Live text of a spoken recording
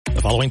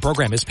The following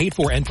program is paid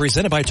for and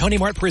presented by Tony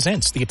Mart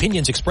Presents. The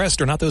opinions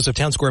expressed are not those of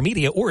Town Square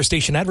Media or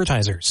station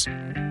advertisers.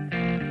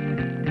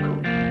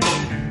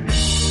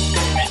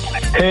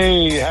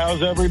 Hey,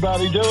 how's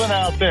everybody doing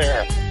out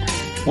there?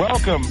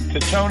 Welcome to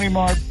Tony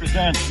Mart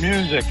Presents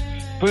music,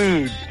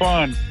 food,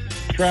 fun,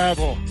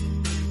 travel.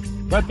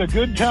 Let the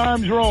good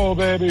times roll,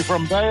 baby,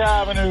 from Bay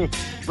Avenue,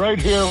 right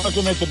here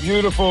looking at the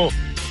beautiful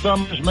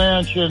Summers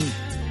Mansion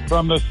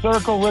from the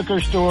Circle Liquor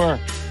Store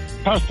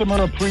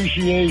Customer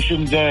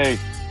Appreciation Day.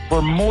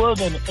 For more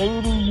than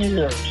 80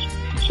 years,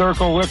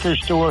 Circle Liquor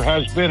Store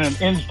has been an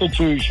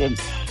institution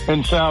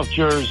in South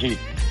Jersey.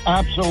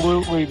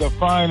 Absolutely the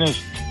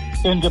finest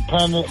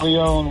independently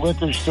owned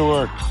liquor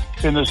store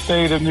in the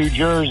state of New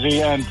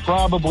Jersey and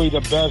probably the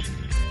best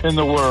in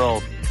the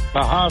world.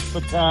 The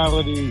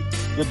hospitality,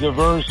 the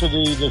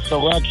diversity, the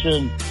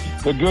selection,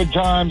 the good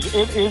times.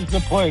 It is the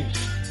place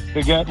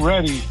to get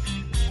ready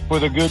for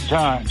the good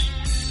times.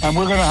 And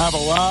we're going to have a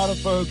lot of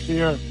folks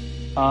here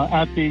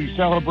at the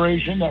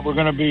celebration that we're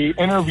going to be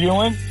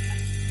interviewing.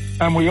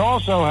 And we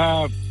also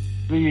have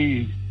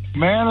the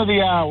man of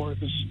the hour,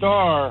 the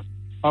star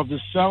of the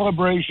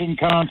celebration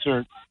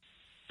concert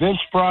this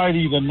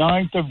Friday, the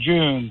 9th of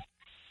June,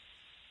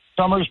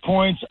 Summers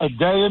Point's A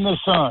Day in the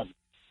Sun,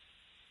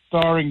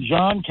 starring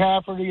John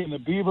Cafferty and the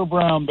Beaver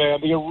Brown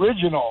Band, the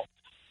original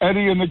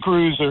Eddie and the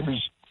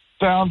Cruisers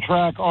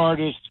soundtrack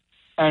artists,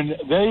 and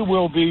they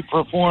will be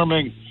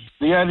performing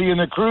the Eddie and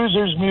the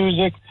Cruisers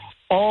music,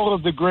 all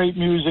of the great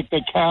music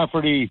that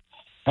Cafferty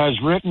has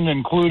written,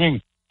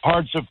 including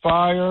Hearts of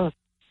Fire.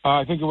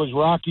 I think it was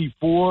Rocky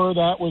IV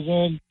that was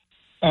in.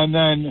 And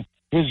then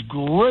his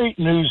great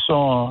new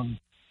song.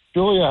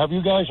 Julia, have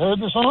you guys heard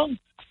the song?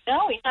 No,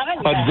 we haven't.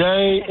 A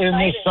Day in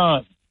the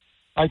Sun.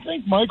 I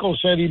think Michael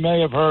said he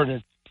may have heard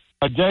it.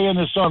 A Day in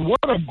the Sun.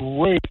 What a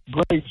great,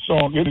 great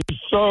song. It is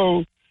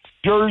so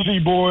Jersey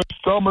boys,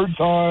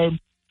 summertime.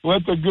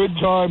 Let the good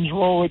times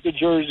roll at the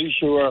Jersey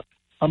Shore.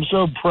 I'm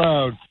so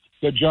proud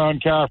that John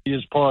Cafferty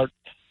is part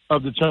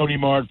of the Tony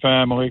Mart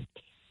family.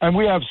 And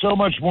we have so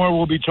much more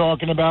we'll be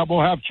talking about.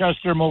 We'll have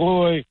Chester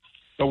Malloy,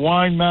 the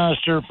wine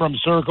master from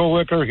Circle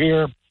Liquor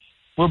here.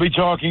 We'll be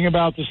talking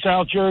about the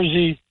South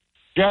Jersey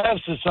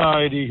Jazz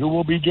Society, who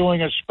will be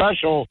doing a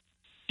special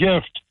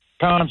gift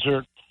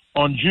concert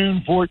on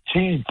June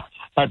 14th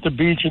at the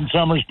beach in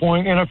Summers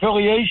Point in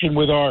affiliation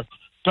with our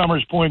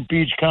Summers Point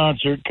Beach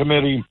Concert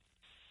Committee.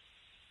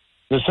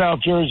 The South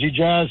Jersey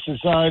Jazz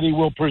Society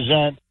will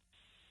present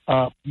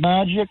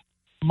Magic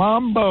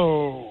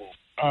Mambo,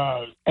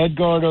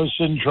 Edgardo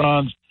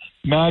Cintron's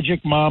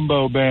Magic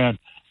Mambo Band,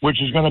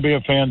 which is going to be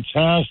a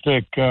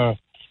fantastic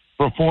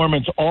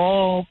performance,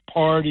 all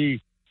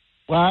party,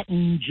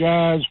 Latin,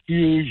 jazz,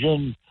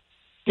 fusion,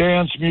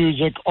 dance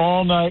music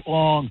all night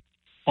long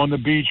on the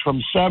beach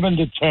from 7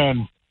 to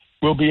 10.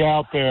 We'll be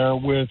out there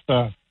with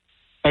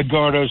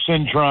Edgardo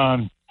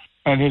Cintron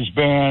and his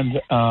band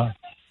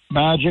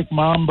Magic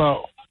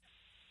Mambo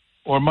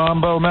or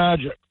Mambo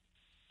Magic.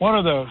 One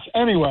of those.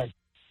 Anyway,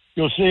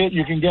 you'll see it.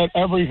 You can get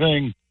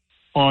everything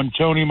on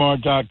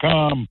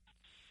TonyMart.com,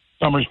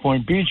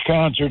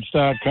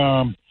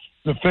 SummersPointBeachConcerts.com,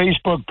 the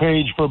Facebook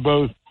page for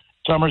both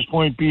Summers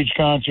Point Beach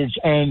Concerts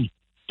and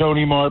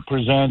Tony Mart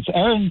Presents.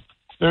 And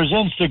there's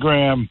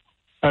Instagram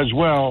as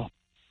well.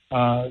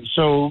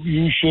 So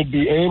you should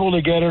be able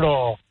to get it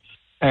all.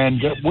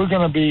 And we're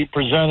going to be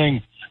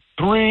presenting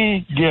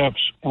 3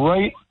 gifts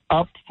right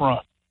up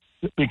front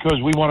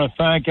because we want to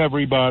thank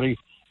everybody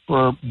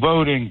for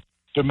voting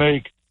to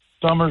make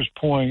Summers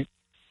Point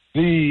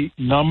the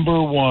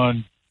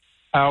 #1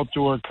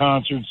 outdoor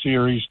concert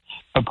series,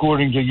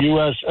 according to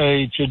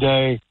USA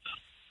Today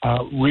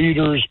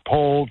Readers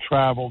Poll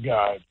Travel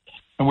Guide.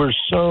 And we're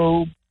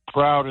so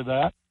proud of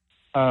that.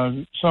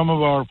 Some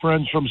of our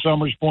friends from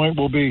Summers Point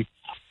will be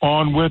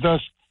on with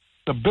us.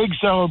 The big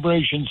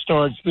celebration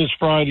starts this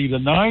Friday the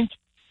 9th.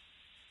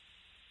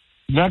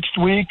 Next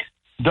week,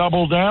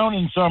 double down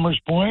in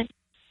Summers Point,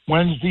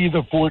 Wednesday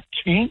the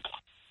 14th,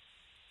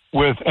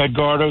 with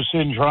Edgardo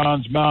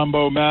Cintron's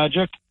Mambo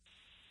Magic,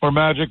 or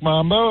Magic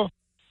Mambo,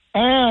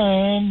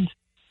 and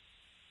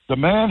the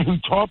man who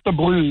taught the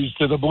blues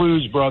to the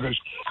Blues Brothers.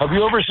 Have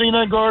you ever seen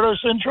Edgardo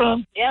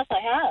Cintron? Yes, I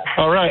have.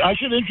 All right, I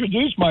should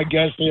introduce my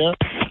guest here.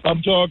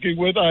 I'm talking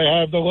with, I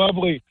have the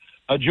lovely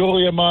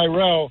Julia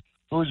Myrell,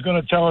 who is going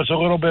to tell us a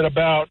little bit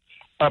about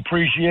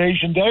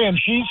Appreciation Day, and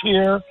she's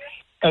here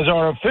as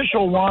our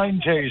official wine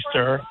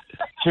taster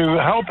to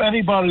help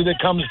anybody that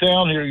comes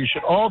down here. You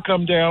should all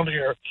come down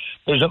here.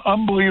 There's an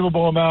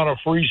unbelievable amount of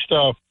free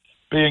stuff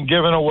being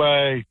given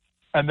away,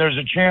 and there's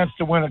a chance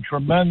to win a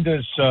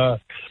tremendous,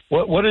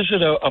 what is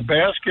it, a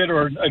basket?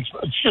 Or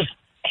it's just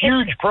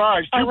huge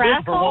prize, too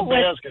big for one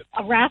basket.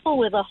 A raffle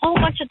with a whole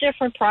bunch of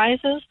different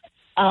prizes,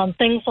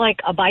 things like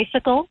a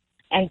bicycle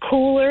and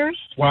coolers.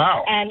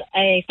 Wow. And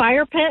a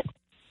fire pit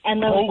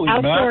and those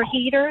outdoor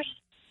heaters.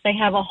 They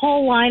have a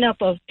whole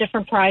lineup of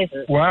different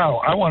prizes.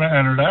 Wow, I want to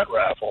enter that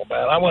raffle,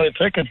 man. I want a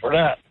ticket for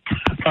that.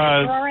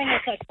 The drawing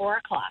is at 4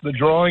 o'clock. The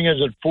drawing is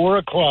at 4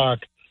 o'clock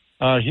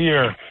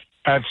here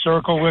at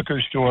Circle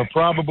Liquor Store,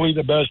 probably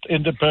the best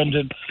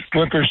independent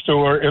liquor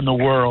store in the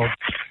world.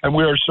 And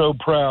we are so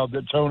proud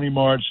that Tony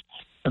Mart's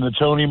and the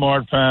Tony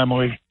Mart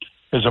family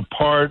is a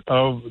part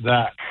of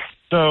that.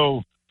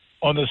 So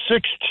on the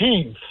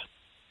 16th,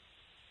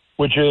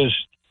 which is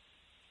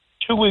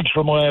 2 weeks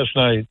from last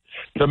night,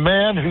 the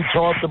man who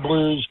taught the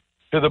blues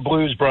to the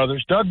Blues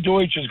Brothers, Doug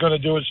Deutsch, is going to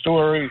do a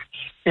story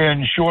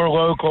in Shore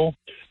Local,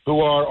 who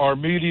are our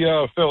media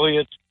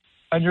affiliates.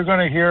 And you're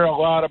going to hear a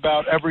lot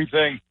about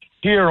everything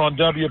here on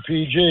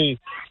WPG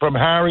from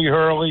Harry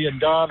Hurley and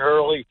Don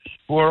Hurley,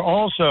 who are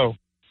also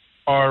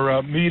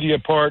our media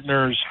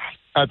partners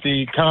at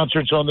the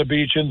Concerts on the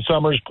Beach in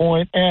Summers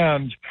Point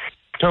and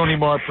Tony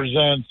Mart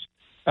Presents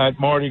at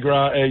Mardi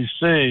Gras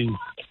AC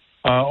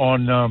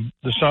on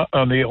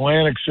the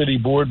Atlantic City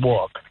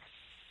Boardwalk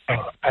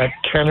at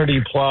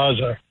Kennedy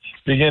Plaza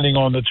beginning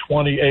on the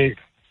 28th.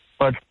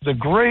 But the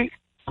great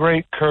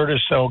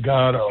Curtis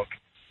Salgado,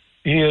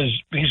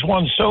 he's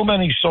won so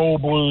many Soul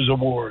Blues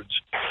awards,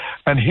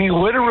 and he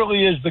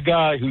literally is the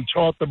guy who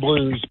taught the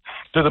blues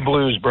to the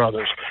Blues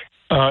Brothers.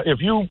 If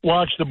you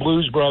watch the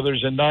Blues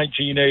Brothers in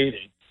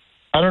 1980,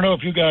 I don't know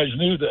if you guys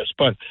knew this,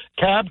 but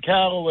Cab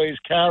Calloway's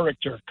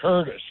character,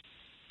 Curtis,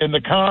 in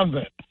The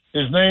Convent,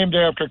 is named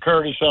after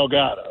Curtis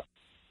Salgado.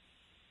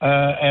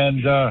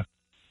 And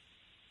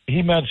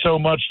he meant so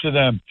much to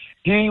them.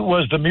 He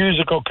was the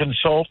musical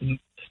consultant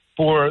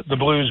for the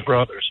Blues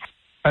Brothers.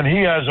 And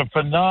he has a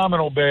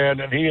phenomenal band,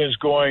 and he is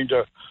going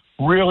to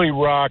really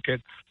rock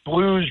it.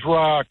 Blues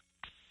rock,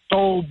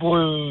 soul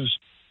blues,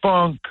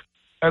 funk.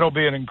 It'll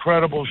be an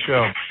incredible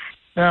show.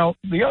 Now,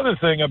 the other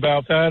thing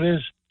about that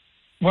is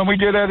when we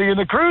did Eddie and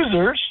the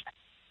Cruisers,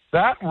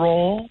 that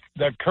role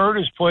that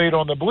Curtis played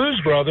on the Blues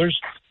Brothers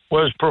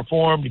was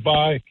performed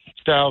by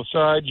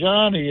Southside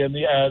Johnny and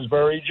the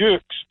Asbury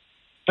Jukes.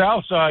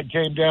 Southside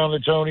came down to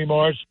Tony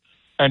Mart's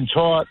and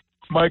taught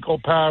Michael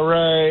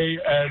Paré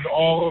and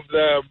all of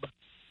them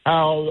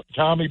how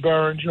Tommy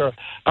Berenger,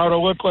 how to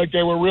look like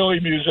they were really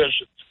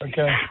musicians,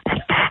 okay?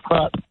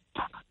 But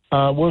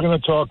we're going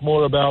to talk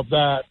more about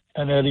that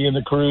and Eddie and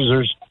the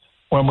Cruisers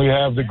when we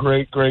have the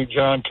great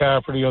John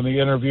Cafferty on the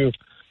interview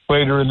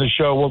later in the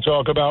show. We'll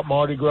talk about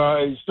Mardi Gras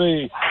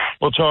AC.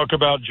 We'll talk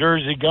about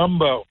Jersey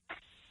Gumbo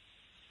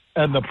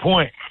and The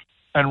Point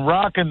and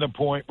Rockin' the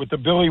Point with the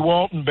Billy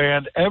Walton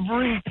Band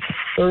every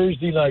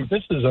Thursday night.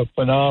 This is a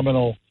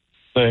phenomenal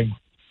thing.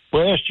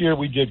 Last year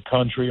we did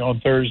country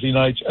on Thursday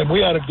nights, and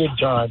we had a good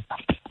time,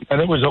 and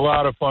it was a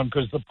lot of fun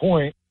because The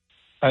Point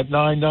at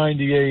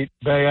 998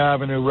 Bay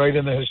Avenue, right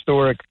in the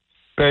historic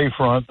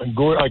Bayfront,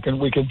 and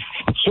we can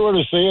sort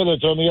of see it.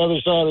 It's on the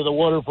other side of the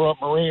waterfront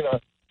marina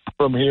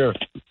from here.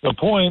 The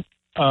Point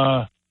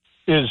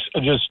is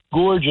just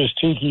gorgeous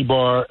tiki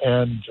bar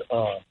and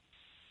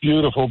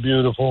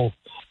beautiful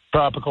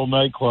tropical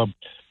nightclub.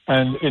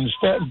 And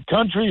instead,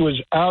 country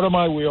was out of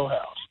my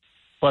wheelhouse.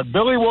 But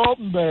Billy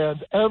Walton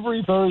Band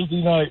every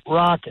Thursday night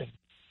rocking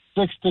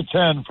 6 to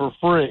 10 for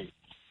free,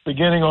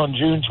 beginning on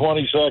June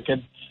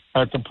 22nd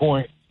at The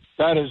Point.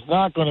 That is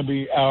not going to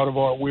be out of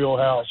our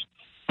wheelhouse.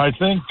 I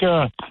think,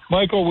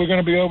 Michael, we're going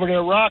to be over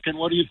there rocking.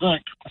 What do you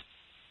think?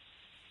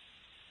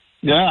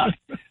 Yeah.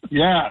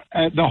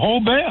 The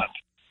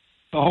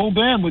whole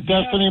band with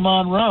Destiny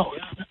Monroe.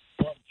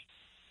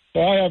 So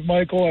I have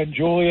Michael and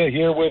Julia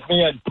here with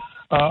me, and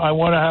I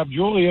want to have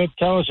Julia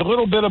tell us a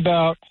little bit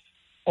about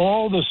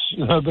all the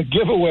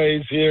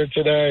giveaways here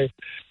today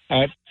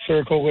at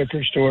Circle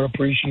Liquor Store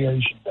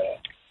Appreciation Day.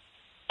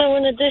 So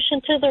in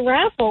addition to the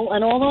raffle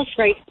and all those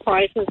great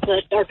prizes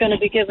that are going to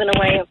be given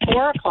away at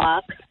 4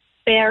 o'clock,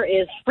 there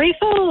is free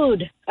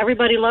food.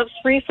 Everybody loves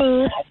free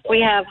food.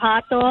 We have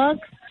hot dogs,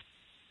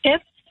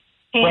 chips,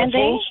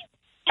 candy,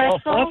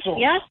 pretzels.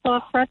 Yes,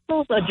 soft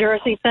pretzels, a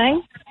Jersey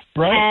thing.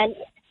 Right.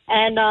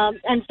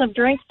 And some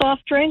drinks,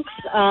 soft drinks,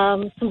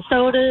 some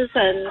sodas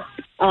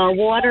and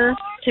water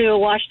to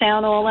wash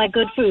down all that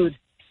good food.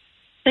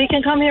 So you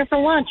can come here for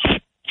lunch.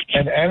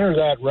 And enter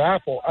that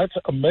raffle. That's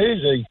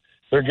amazing.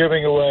 They're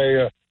giving away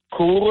a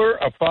cooler,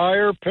 a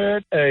fire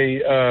pit,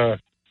 a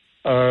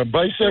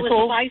bicycle. It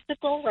was a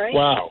bicycle, right?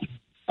 Wow.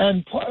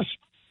 And plus,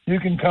 you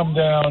can come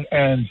down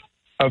and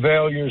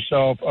avail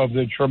yourself of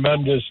the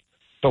tremendous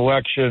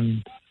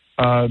selection,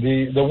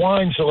 the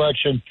wine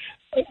selection.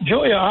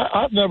 Julia,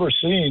 I've never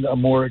seen a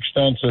more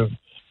extensive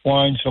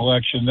wine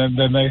selection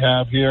than they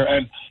have here,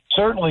 and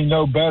certainly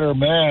no better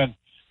man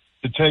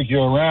to take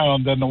you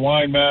around than the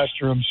wine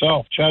master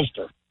himself,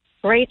 Chester.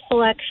 Great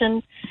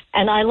selection,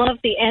 and I love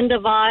the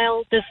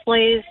end-of-aisle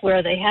displays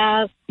where they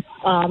have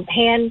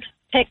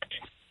hand-picked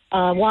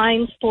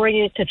wines for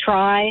you to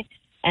try,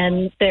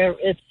 and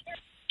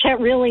Chet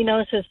really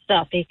knows his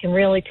stuff. He can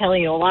really tell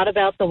you a lot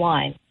about the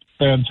wine.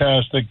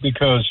 Fantastic,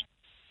 because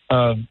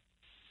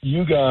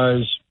you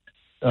guys,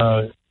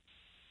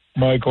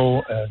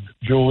 Michael and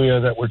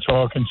Julia, that we're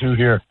talking to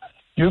here,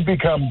 you've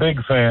become big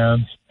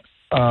fans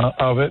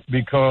of it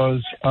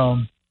because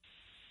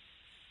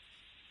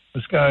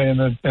this guy in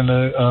the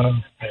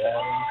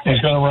he's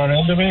going to run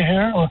into me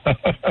here.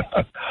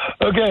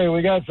 Okay,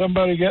 we got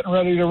somebody getting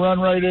ready to run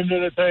right into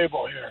the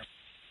table here.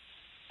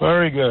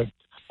 Very good.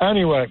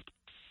 Anyway,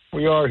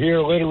 we are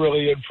here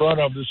literally in front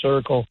of the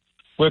Circle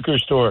Liquor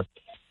Store.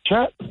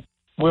 Chet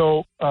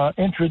will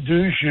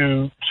introduce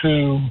you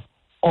to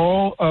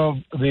all of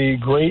the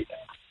great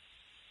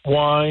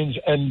wines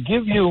and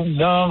give you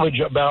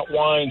knowledge about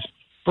wines.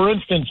 For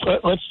instance,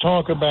 let's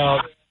talk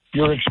about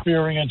your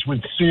experience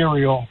with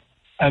cereal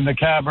and the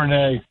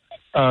Cabernet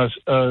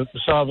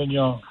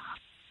Sauvignon.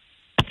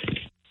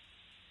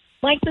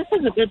 Mike, this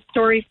is a good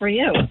story for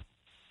you.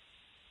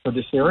 For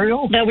the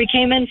cereal? That we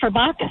came in for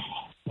Bacchus.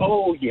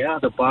 Oh, yeah,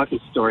 the Bacchus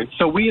story.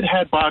 So we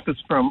had Bacchus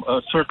from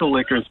Circle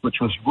Liquors, which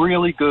was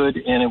really good,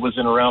 and it was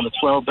in around the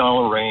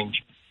 $12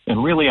 range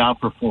and really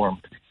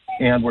outperformed.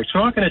 And we're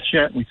talking to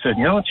Chet. We said,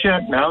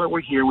 Chet, now that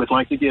we're here, we'd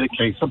like to get a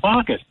case of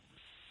Bacchus.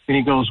 And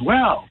he goes,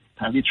 well,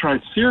 have you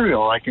tried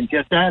cereal? I can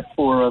get that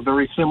for a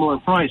very similar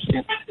price.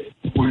 And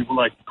we were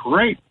like,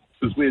 great,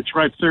 because we had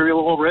tried cereal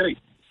already.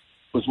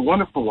 It was a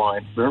wonderful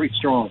wine, very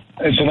strong.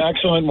 It's an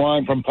excellent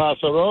wine from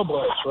Paso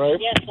Robles, right?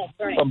 Yes, that's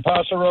right. From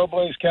Paso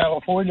Robles,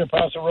 California.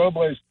 Paso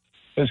Robles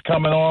is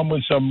coming on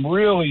with some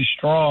really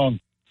strong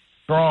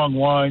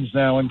wines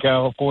now in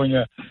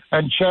California,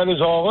 and Chet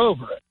is all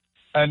over it.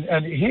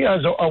 And he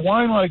has a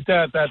wine like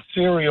that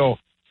cereal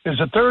is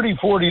a $30,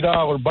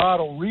 $40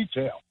 bottle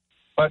retail.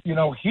 But,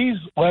 he's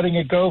letting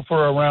it go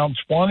for around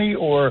 20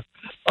 or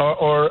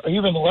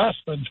even less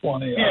than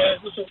 20. Yeah,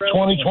 it was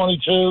around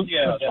 2022.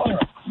 Yeah, that's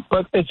right.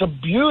 But it's a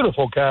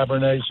beautiful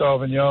Cabernet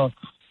Sauvignon,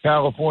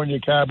 California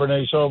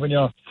Cabernet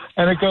Sauvignon.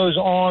 And it goes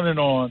on and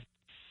on.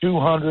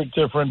 200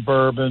 different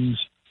bourbons,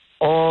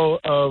 all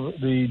of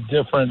the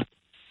different,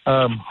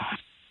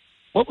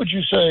 what would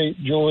you say,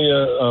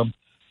 Julia,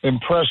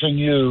 impressing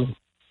you?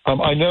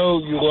 I know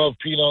you love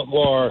Pinot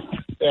Noir.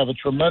 They have a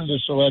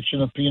tremendous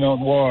selection of Pinot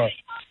Noir.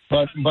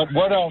 But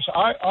what else?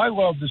 I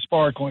love the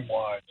sparkling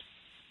wines,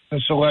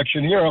 the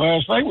selection here.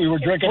 Last night we were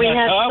drinking We that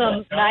had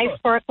Cava. some nice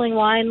sparkling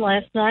wine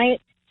last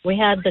night. We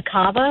had the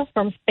Cava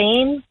from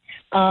Spain.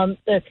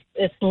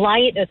 It's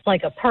light. It's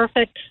like a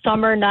perfect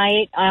summer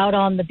night out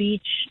on the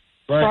beach.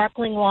 Right.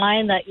 Sparkling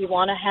wine that you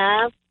want to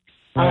have.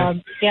 Right.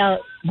 Yeah.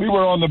 We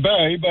were on the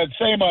bay, but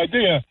same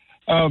idea.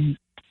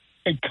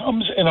 It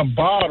comes in a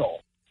bottle,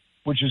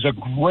 which is a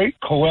great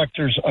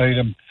collector's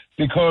item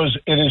because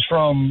it is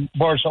from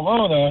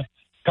Barcelona.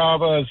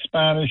 Cava,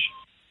 Spanish,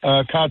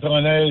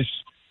 Catalanese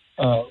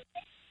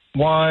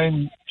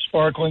wine,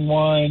 sparkling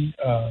wine.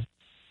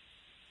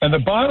 And the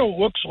bottle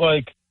looks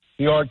like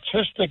the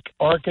artistic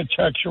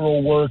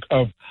architectural work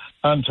of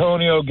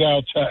Antonio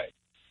Gaudí.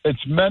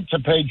 It's meant to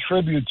pay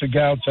tribute to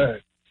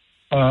Gaudí,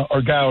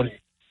 or Gaudi.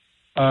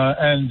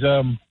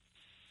 And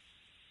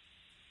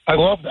I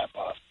love that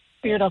bottle.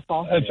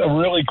 Beautiful. It's a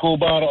really cool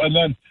bottle. And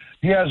then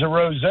he has a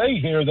rosé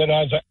here that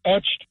has an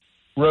etched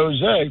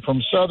rosé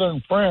from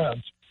southern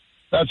France.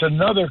 That's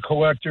another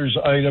collector's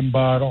item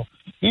bottle.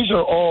 These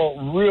are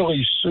all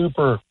really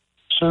super,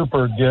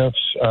 super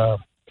gifts.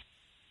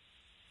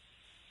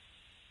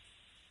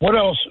 What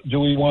else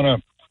do we want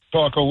to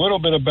talk a little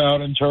bit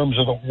about in terms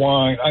of the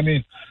wine? I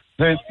mean,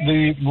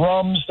 the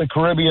rums, the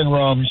Caribbean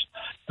rums,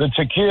 the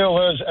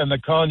tequilas and the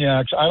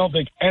cognacs. I don't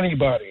think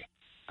anybody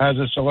has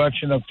a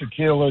selection of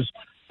tequilas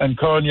and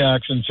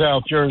cognacs in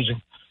South Jersey.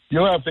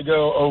 You'll have to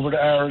go over to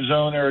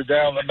Arizona or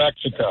down to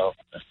Mexico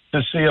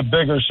to see a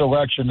bigger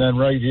selection than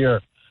right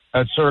here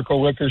at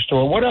Circle Liquor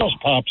Store. What else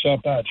pops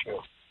up at you?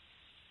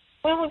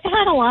 Well, we've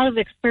had a lot of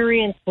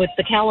experience with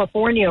the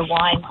California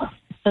wine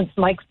since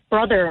Mike's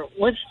brother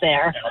lives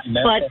there,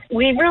 but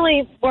we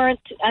really weren't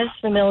as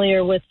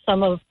familiar with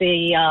some of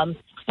the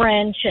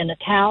French and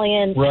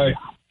Italian, right,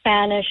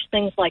 Spanish,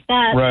 things like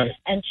that. Right.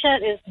 And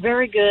Chet is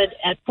very good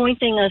at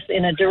pointing us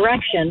in a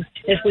direction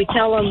if we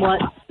tell him what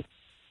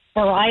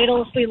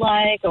varietals we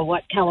like or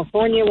what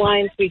California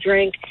wines we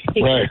drink.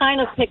 He Right. can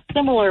kind of pick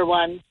similar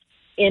ones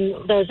in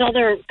those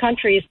other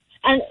countries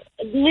and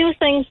new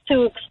things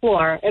to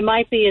explore. It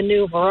might be a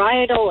new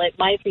varietal. It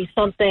might be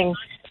something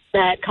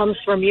that comes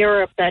from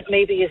Europe that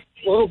maybe is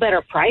a little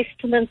better priced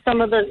than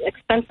some of the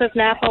expensive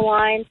Napa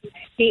wines.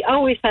 He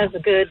always has a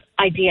good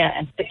idea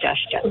and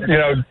suggestion. You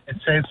know, it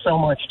saves so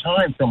much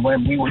time from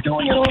when we were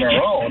doing it on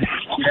our own.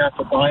 You'd have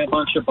to buy a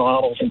bunch of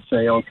bottles and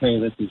say, okay,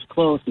 this is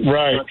close. This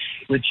Right. is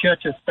with Chet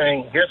just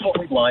saying, here's what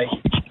we like,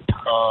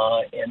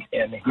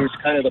 and here's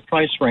kind of the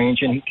price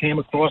range. And he came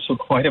across with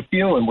quite a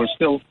few, and we're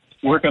still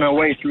working our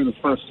way through the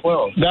first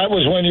 12. That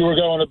was when you were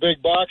going to big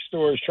box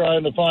stores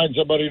trying to find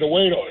somebody to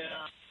wait on.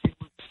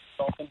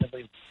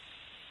 Ultimately,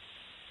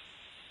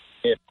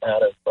 it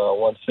out of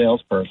one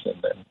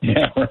salesperson. Then.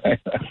 Yeah, right.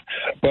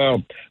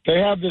 Well, they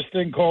have this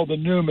thing called the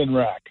Newman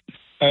rack,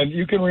 and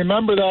you can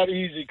remember that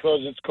easy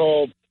because it's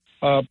called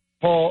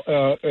Paul.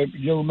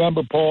 You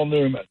remember Paul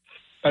Newman,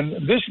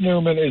 and this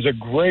Newman is a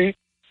great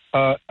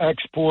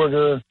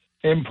exporter,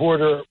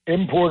 importer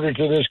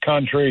to this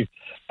country,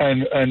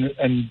 and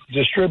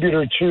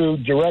distributor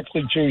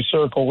directly to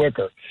Circle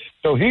Liquor.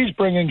 So he's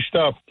bringing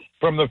stuff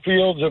from the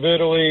fields of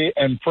Italy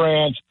and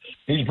France.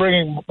 He's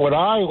bringing what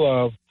I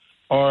love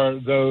are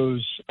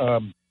those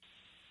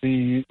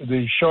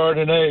the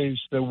Chardonnays,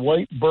 the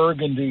white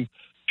Burgundy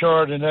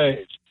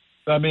Chardonnays.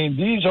 I mean,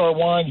 these are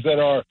wines that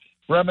are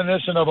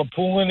reminiscent of a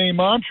Pouligny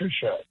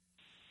Montrachet,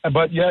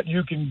 but yet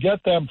you can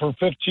get them for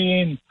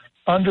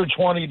under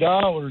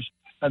 $20,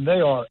 and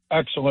they are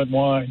excellent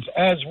wines,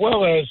 as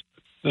well as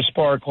the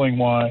sparkling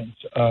wines.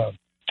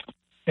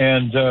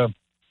 And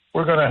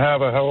we're going to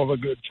have a hell of a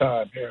good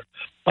time here.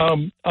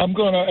 I'm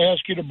going to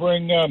ask you to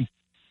bring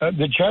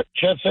the Chet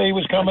say he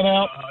was coming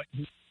out?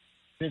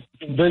 Busy?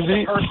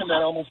 The person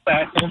that almost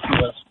backed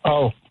into us.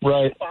 Oh,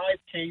 right. 5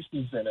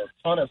 cases and a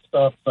ton of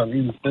stuff, so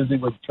he was busy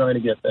with trying to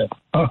get that.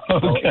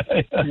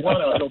 Okay. So if you want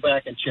to go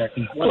back and check.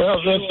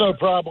 Well, that's no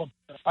problem.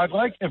 I'd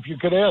like if you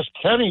could ask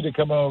Kenny to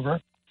come over,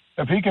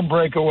 if he can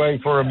break away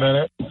for a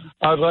minute.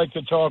 I'd like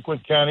to talk with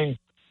Kenny.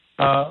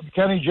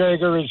 Kenny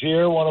Jaeger is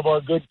here, one of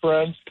our good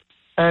friends,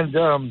 and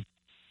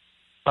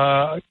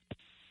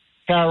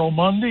Carol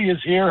Mundy is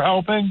here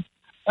helping.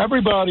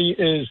 Everybody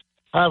is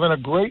having a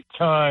great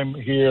time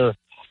here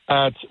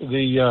at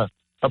the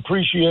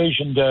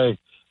Appreciation Day.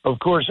 Of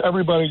course,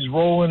 everybody's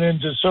rolling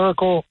into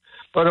Circle,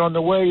 but on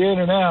the way in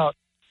and out,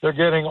 they're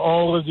getting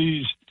all of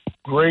these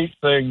great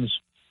things,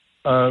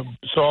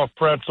 soft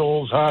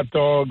pretzels, hot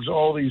dogs,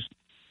 all these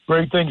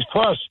great things.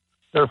 Plus,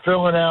 they're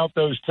filling out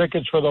those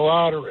tickets for the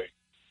lottery.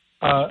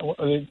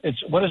 What is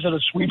it, a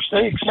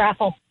sweepstakes?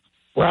 Raffle.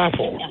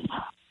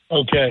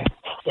 Okay,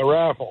 the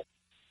raffle.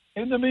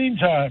 In the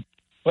meantime,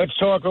 let's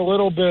talk a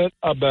little bit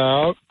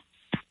about...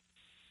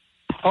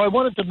 I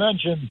wanted to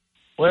mention,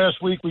 last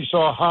week we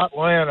saw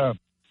Hotlanta.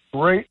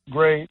 Great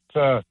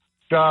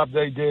job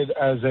they did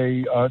as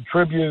a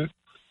tribute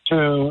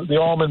to the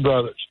Allman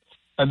Brothers.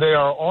 And they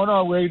are on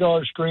our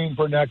radar screen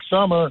for next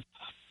summer.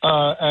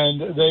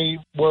 And they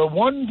were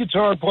one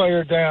guitar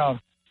player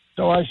down.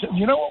 So I said,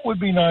 you know what would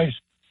be nice?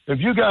 If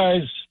you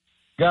guys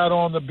got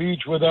on the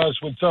beach with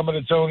us with some of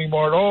the Tony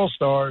Mart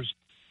All-Stars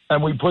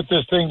and we put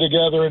this thing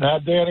together and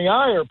had Danny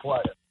Iyer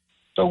play it.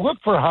 So look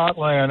for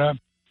Hotlanta.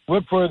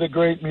 Look for the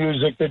great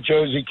music that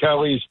Josie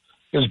Kelly's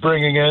is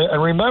bringing in.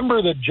 And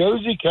remember that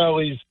Josie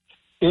Kelly's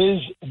is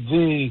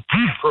the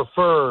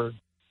preferred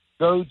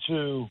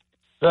go-to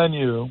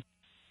venue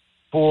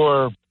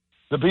for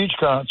the beach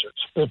concerts.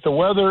 If the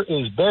weather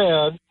is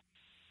bad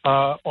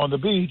on the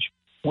beach,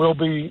 we'll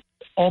be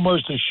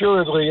almost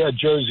assuredly at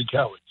Josie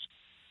Kelly's.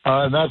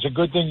 And that's a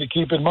good thing to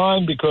keep in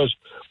mind because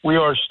we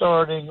are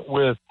starting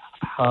with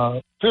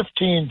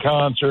 15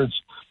 concerts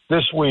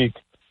this week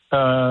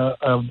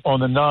on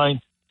the 9th,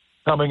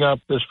 coming up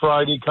this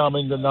Friday,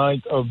 the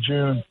 9th of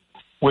June,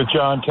 with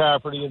John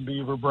Cafferty and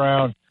Beaver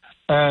Brown.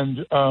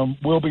 And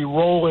we'll be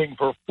rolling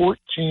for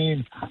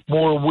 14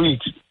 more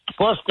weeks,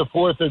 plus the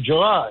 4th of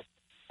July.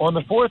 On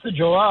the 4th of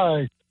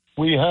July,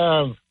 we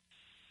have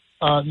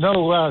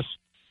no less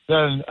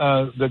than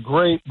the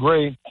great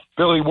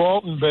Billy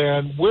Walton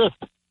Band with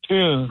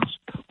tunes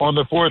on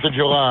the 4th of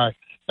July.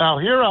 Now,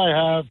 here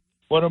I have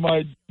one of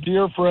my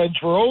dear friends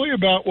for only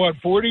about,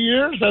 40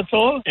 years? That's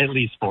all? At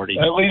least 40.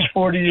 At least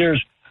 40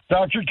 years.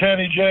 Dr.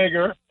 Kenny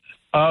Jaeger,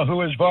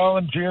 who has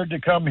volunteered to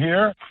come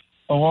here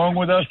along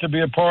with us to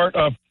be a part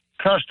of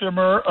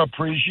Customer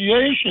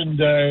Appreciation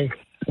Day.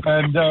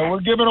 And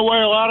we're giving away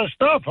a lot of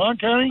stuff, huh,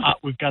 Kenny?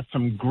 We've got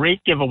some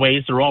great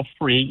giveaways. They're all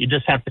free. You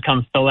just have to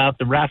come fill out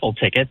the raffle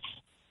tickets.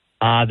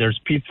 There's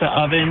pizza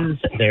ovens.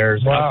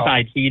 There's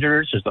outside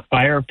heaters. There's a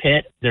fire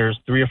pit. There's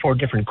 3 or 4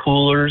 different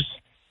coolers.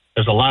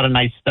 There's a lot of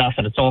nice stuff,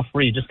 and it's all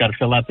free. You just got to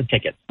fill out the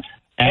tickets.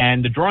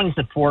 And the drawing's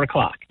at 4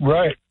 o'clock.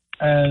 Right.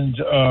 And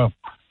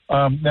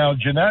now, is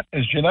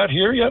Jeanette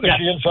here yet? Yes. Is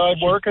she inside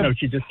working? No,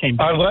 she just came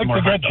back. I'd like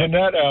to get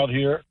Jeanette out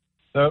here,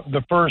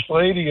 the first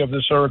lady of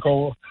the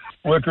Circle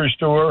Liquor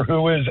Store,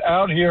 who is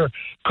out here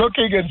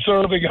cooking and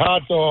serving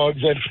hot dogs.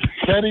 And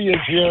Kenny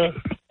is here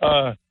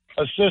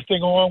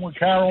assisting along with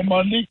Carol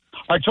Mundy.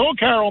 I told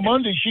Carol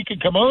Mundy she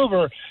could come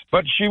over,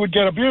 but she would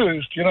get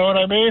abused. You know what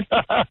I mean?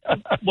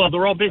 Well,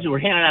 they're all busy. We're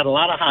handing out a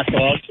lot of hot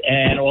dogs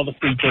and all the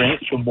free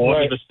drinks from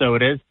water to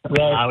sodas.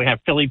 Right. We have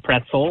Philly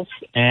pretzels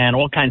and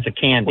all kinds of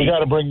candy. We got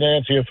to bring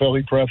Nancy a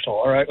Philly pretzel.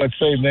 All right, let's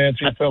save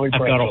Nancy a Philly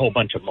pretzel. I've got a whole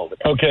bunch of them over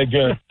there. Okay,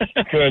 good.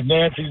 Good.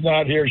 Nancy's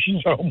not here.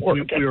 She's home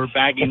working. We were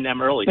bagging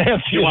them early.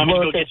 Nancy is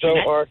working so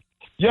hard.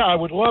 Yeah, I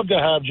would love to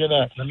have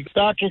Jeanette.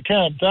 Dr.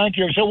 Ken, thank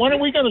you. So when are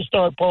we going to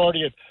start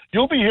partying?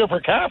 You'll be here for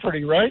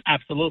Cafferty, right?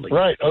 Absolutely.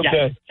 Right, okay.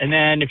 Yeah. And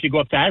then if you go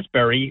up to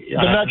Asbury... the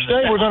next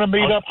day we're going to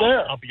meet up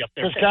there. I'll be up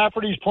there. Because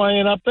Cafferty's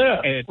playing up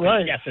there.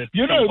 Right. Yes,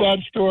 you know that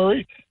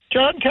story.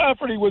 John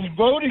Cafferty was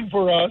voting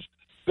for us.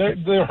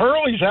 The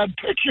Hurleys had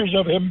pictures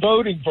of him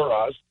voting for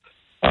us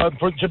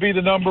to be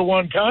the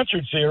 #1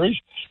 concert series.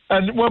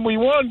 And when we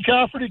won,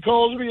 Cafferty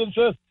calls me and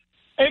says,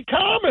 "Hey,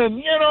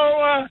 Carmen,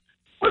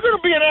 we're going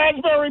to be in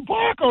Asbury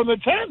Park on the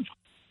 10th.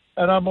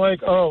 And I'm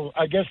like, oh,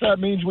 I guess that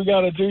means we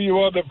got to do you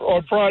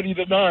on Friday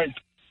the 9th.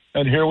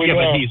 And here we go.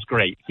 Yeah, but he's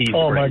great.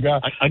 Oh, my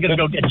God. I'm going to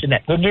go get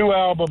Jeanette. The new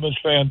album is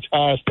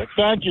fantastic.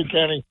 Thank you,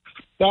 Kenny.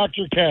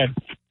 Dr. Ken,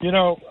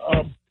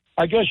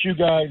 I guess you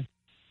guys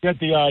get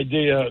the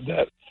idea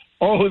that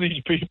all of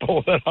these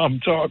people that I'm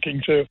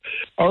talking to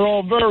are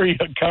all very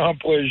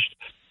accomplished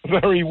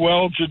very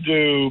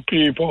well-to-do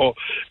people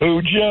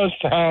who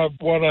just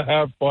want to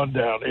have fun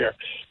down here.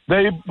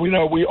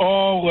 We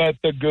all let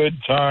the good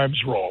times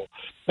roll.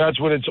 That's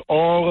what it's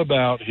all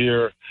about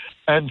here.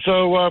 And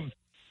so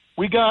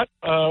we got,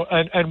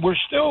 and we're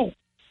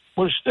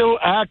still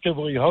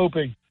actively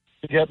hoping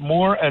to get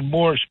more and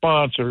more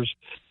sponsors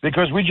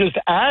because we just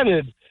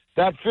added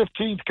that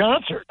 15th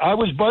concert. I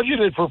was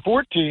budgeted for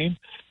 14.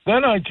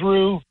 Then I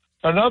threw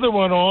another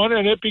one on,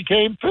 and it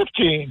became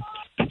 15.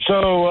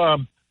 So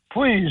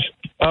please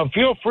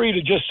feel free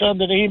to just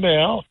send an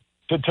email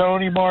to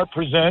Tony Mart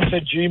Presents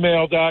at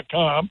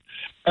gmail.com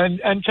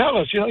and tell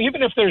us,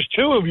 even if there's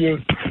two of you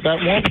that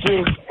want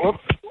to,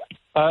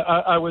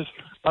 I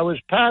was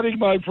patting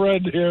my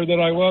friend here that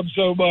I love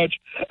so much,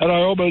 and I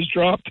almost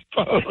dropped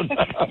the phone.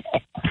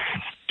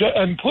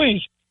 And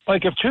please,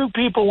 like if two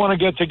people want to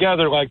get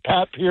together, like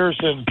Pat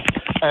Pearson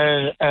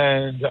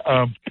and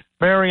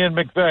Marion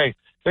McVeigh,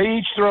 they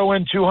each throw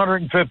in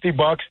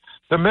 $250.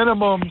 The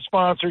minimum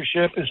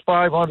sponsorship is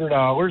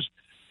 $500,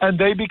 and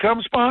they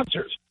become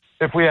sponsors.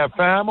 If we have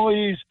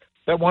families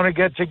that want to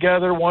get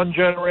together, one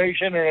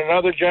generation and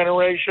another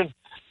generation,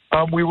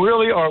 we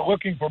really are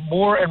looking for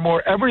more and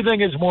more.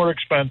 Everything is more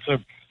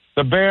expensive.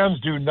 The bands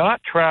do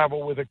not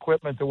travel with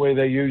equipment the way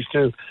they used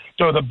to.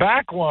 So the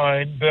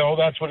backline bill,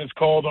 that's what it's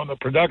called on the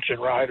production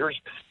riders,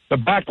 the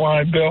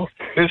backline bill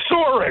is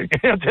soaring.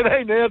 And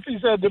today Nancy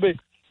said to me,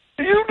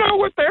 do you know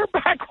what their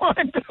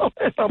backline bill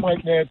is? I'm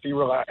like, Nancy,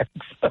 relax.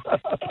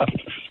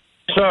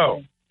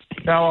 So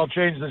now I'll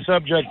change the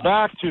subject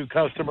back to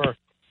Customer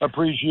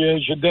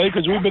Appreciation Day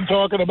because we've been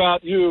talking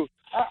about you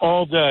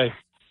all day.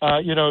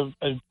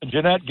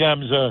 Jeanette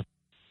Gemza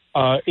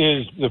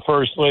is the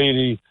first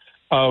lady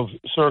of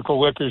Circle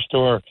Liquor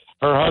Store.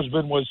 Her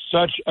husband was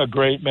such a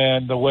great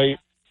man, the late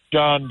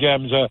John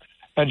Gemza,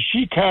 and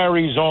she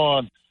carries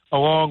on,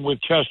 along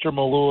with Chester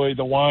Malloy,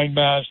 the wine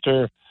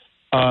master,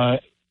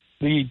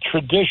 the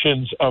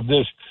traditions of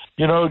this.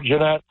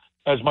 Jeanette,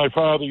 as my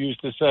father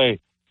used to say,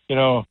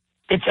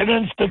 it's an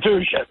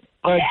institution.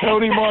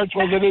 Tony Mart's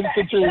was an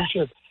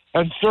institution,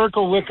 and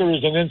Circle Liquor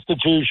is an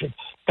institution.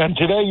 And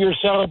today you're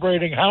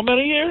celebrating how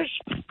many years?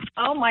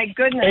 Oh, my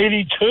goodness.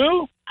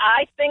 82?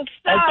 I think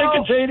so. I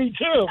think it's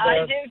 82. Man.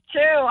 I do,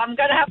 too. I'm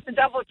going to have to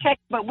double check.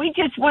 But we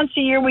just, once a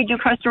year, we do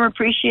customer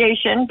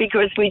appreciation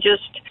because we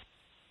just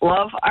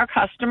love our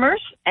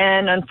customers.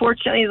 And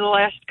unfortunately, the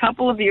last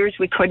couple of years,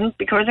 we couldn't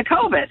because of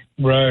COVID.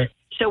 Right.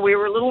 So we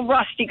were a little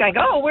rusty, like,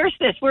 where's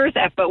this? Where's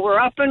that? But we're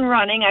up and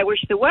running. I wish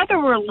the weather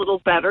were a little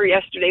better.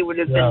 Yesterday would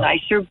have been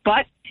nicer.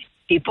 But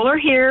people are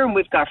here, and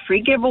we've got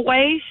free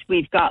giveaways.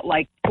 We've got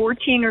like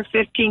 14 or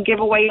 15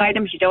 giveaway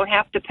items. You don't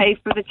have to pay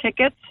for the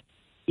tickets.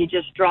 You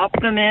just drop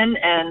them in,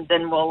 and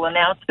then we'll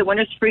announce the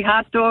winners. Free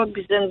hot dogs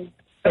and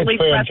Philly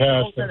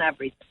pretzels and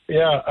everything.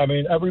 Yeah, I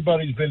mean,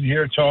 everybody's been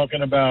here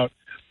talking about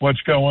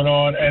what's going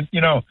on. And,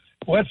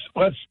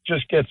 let's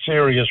just get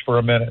serious for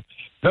a minute.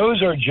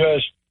 Those are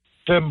just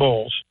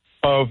symbols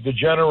of the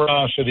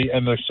generosity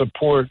and the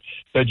support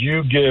that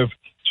you give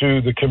to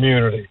the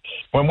community.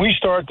 When we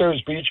start those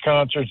beach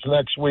concerts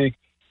next week,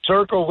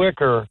 Circle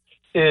Liquor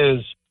is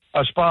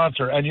a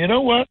sponsor. And you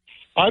know what?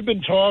 I've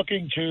been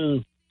talking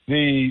to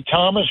the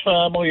Thomas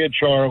family at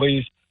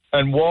Charlie's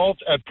and Walt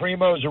at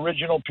Primo's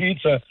Original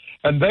Pizza,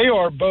 and they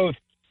are both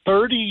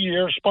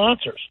 30-year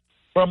sponsors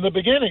from the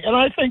beginning. And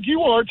I think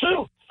you are,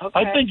 too. Okay.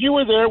 I think you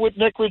were there with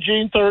Nick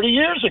Regine 30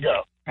 years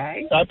ago.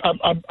 Right.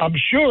 I'm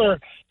sure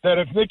that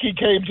if Nikki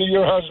came to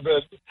your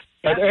husband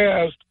and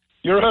asked,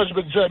 your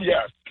husband said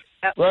yes,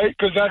 right?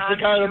 Because that's the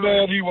kind of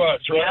man he was,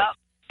 right?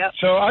 Yep.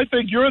 So I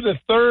think you're the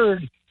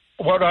third,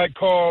 what I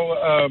call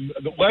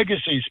the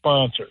legacy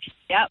sponsors.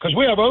 Yeah. Because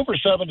we have over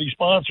 70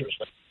 sponsors.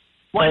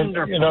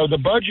 Wonderful. And, the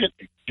budget,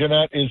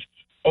 Jeanette, is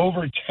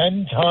over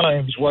 10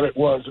 times what it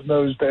was in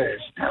those days.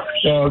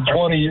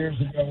 20 years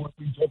ago when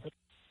we took it.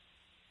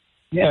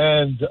 Yeah.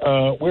 And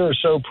we were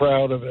so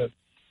proud of it.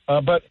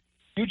 But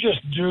you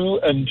just do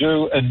and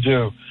do and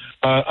do.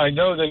 I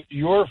know that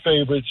your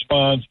favorite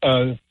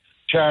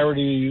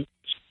charity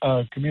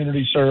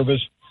community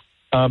service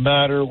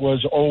matter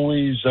was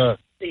always to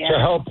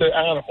help the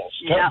animals.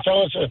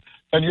 Tell us,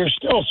 and you're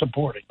still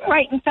supporting that.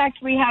 Right. In fact,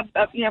 we have,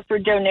 for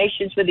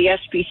donations with the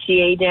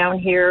SPCA down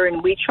here,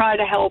 and we try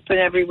to help in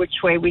every which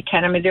way we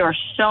can. I mean, there are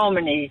so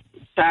many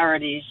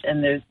charities,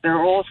 and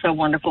they're all so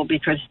wonderful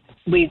because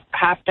we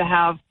have to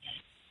have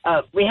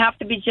we have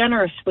to be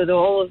generous with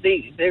all of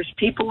there's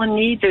people in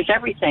need, there's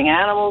everything,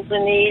 animals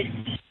in need.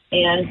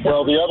 And the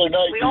other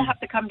night we all have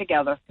to come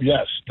together.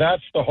 Yes,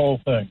 that's the whole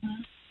thing.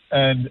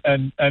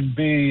 Mm-hmm.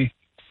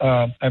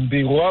 And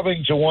be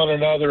loving to one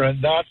another and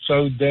not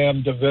so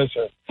damn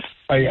divisive.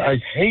 I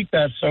hate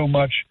that so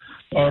much,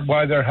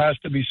 why there has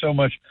to be so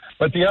much.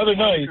 But the other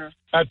night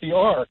at the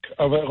Arc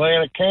of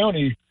Atlantic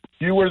County,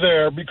 you were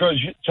there because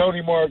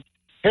Tony Mart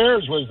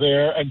Cares was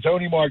there, and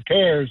Tony Mart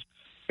Cares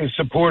is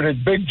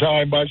supported big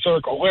time by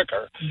Circle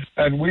Liquor.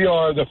 And we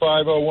are the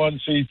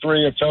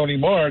 501c3 of Tony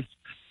Mart.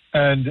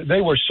 And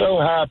they were so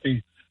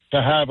happy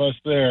to have us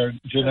there,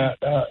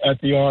 Jeanette, at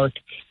the Arc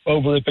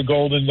over at the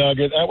Golden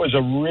Nugget. That was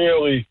a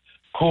really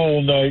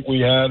cool night we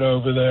had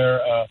over there.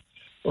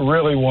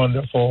 Really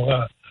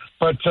wonderful.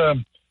 But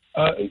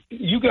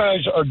you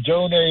guys are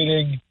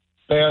donating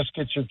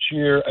baskets of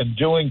cheer and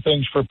doing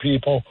things for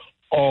people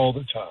all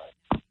the time.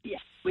 Yeah,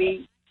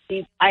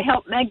 I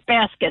help make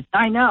baskets.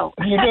 I know.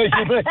 You make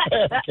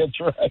baskets,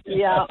 right?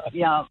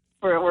 Yeah,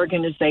 for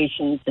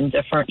organizations and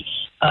different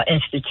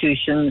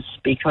institutions,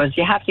 because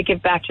you have to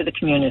give back to the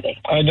community.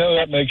 I know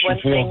that makes you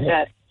feel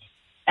good.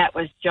 That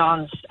was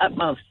John's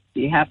utmost.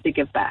 You have to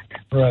give back.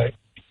 Right.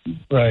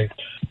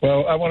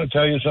 Well, I want to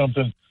tell you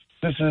something.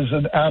 This is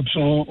an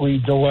absolutely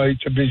delight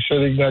to be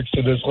sitting next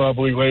to this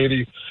lovely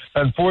lady.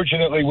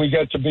 Unfortunately, we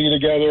get to be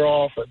together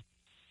often.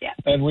 Yeah.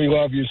 And we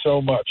love you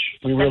so much.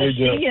 We really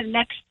do. See you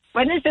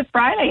when is it?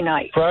 Friday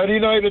night? Friday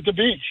night at the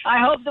beach. I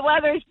hope the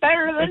weather's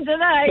better than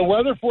today. The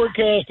weather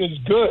forecast is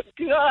good.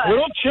 Good.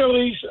 Little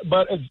chilly,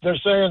 but they're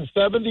saying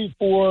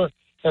 74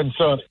 and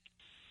sunny.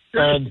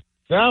 And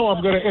now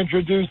I'm going to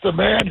introduce the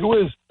man who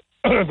is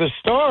the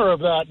star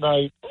of that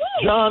night,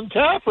 John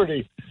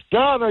Cafferty.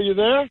 John, are you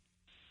there?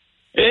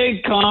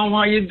 Hey, Tom,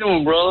 how you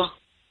doing, brother?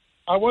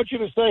 I want you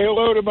to say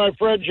hello to my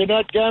friend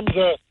Jeanette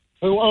Gemza,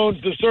 who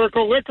owns the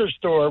Circle Liquor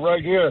Store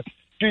right here.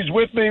 She's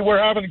with me.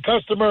 We're having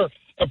Customer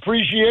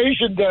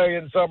Appreciation Day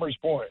in Summers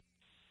Point.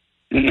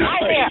 Hi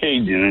there. Hey,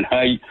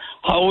 Jeanette.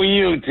 How are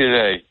you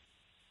today?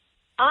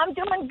 I'm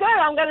doing good.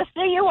 I'm going to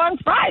see you on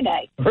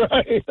Friday.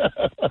 Right.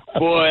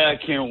 Boy, I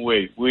can't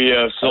wait. We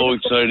are so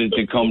excited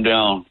to come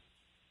down.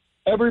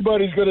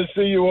 Everybody's going to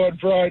see you on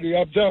Friday.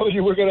 I'm telling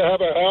you, we're going to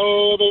have a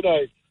hell of a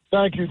night.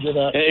 Thank you,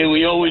 Jeanette. Hey,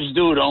 we always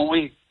do, don't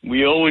we?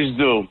 We always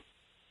do.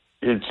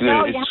 It's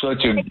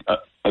such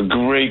a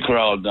great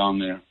crowd down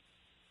there.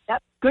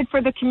 Yep. Good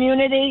for the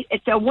community.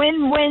 It's a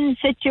win-win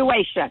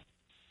situation.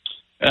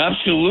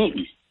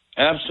 Absolutely.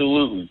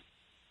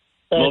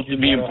 Love to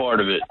be a part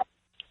of it.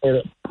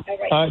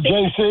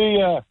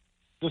 JC,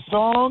 the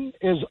song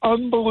is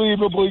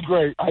unbelievably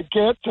great. I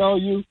can't tell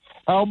you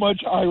how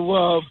much I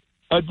love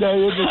A Day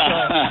in the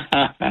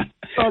Sun.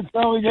 I'm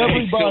telling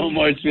everybody. Thanks so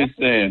much for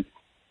saying.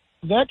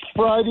 Next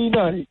Friday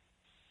night,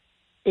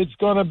 it's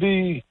going to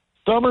be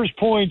Summers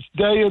Point's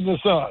Day in the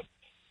Sun,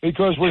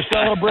 because we're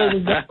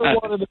celebrating number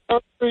one in the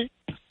country.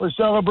 We're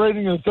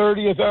celebrating the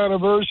 30th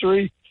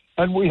anniversary,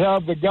 and we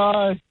have the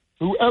guy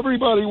who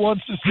everybody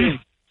wants to see.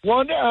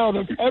 One out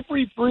of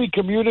every free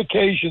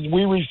communications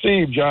we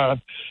receive,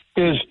 John,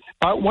 is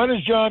when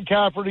is John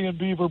Cafferty and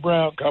Beaver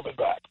Brown coming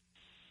back?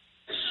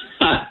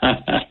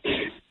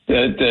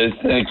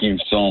 Thank you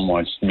so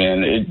much,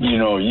 man.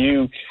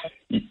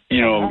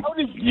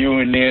 You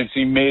and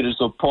Nancy made us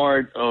a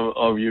part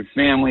of your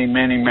family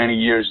many, many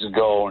years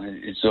ago,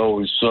 and it's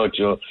always such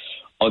a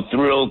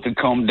thrill to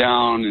come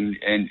down and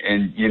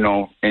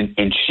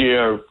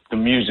share the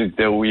music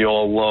that we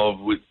all love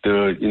with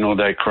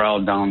that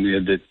crowd down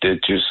there that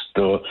just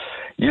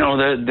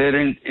that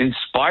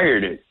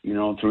inspired it,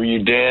 through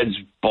your dad's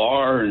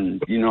bar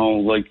and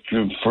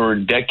for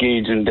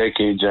decades and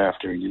decades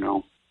after,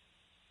 Yeah,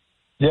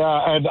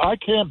 and I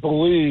can't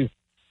believe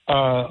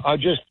I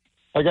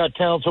got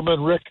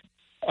Councilman Rick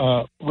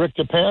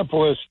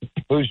DePampolis,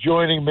 who's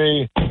joining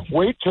me.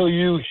 Wait till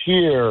you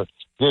hear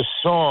this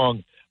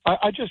song.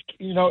 I just,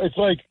 it's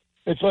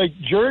like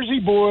Jersey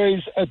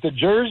boys at the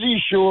Jersey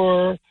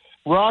Shore,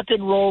 rock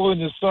and roll in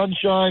the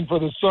sunshine for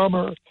the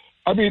summer.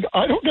 I mean,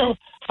 I don't know.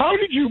 How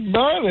did you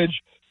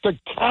manage to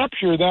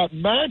capture that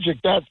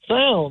magic, that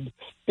sound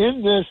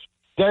in this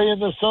Day in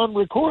the Sun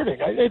recording?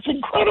 It's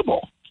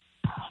incredible.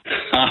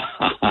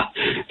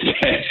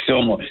 Thanks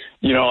so much.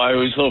 I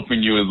was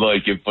hoping you would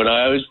like it, but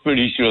I was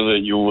pretty sure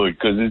that you would,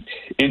 because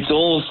it's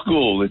old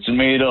school. It's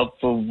made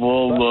up of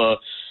all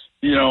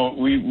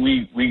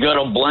we got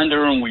a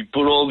blender and we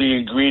put all the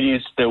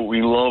ingredients that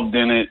we loved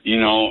in it,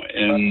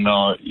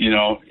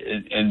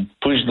 and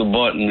pushed the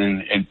button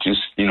and it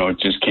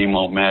just came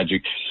out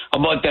magic. How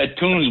about that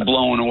tune's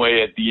blowing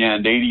away at the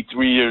end?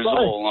 83 years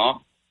old, huh?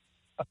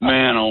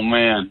 Man, oh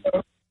man,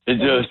 it's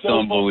just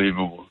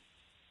unbelievable.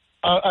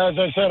 As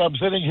I said, I'm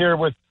sitting here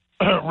with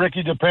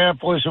Ricky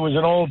DePampolis, who was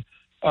an old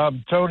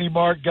Tony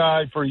Mart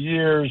guy for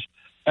years,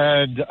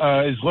 and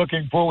is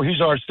looking forward.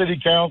 He's our city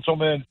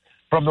councilman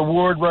from the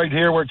ward right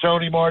here where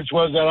Tony Mart's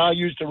was, that I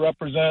used to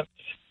represent.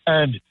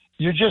 And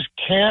you just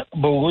can't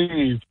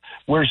believe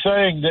we're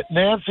saying that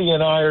Nancy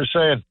and I are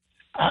saying,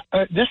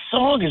 this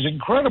song is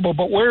incredible,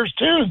 but where's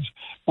tunes?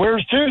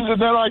 Where's tunes?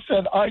 And then I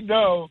said, I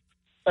know,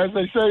 as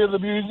they say in the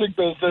music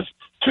business,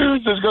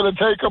 tunes is going to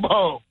take them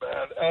home,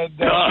 man. And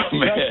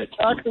man. That's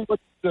exactly what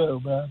you do,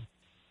 man.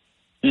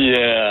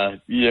 Yeah.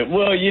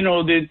 Well,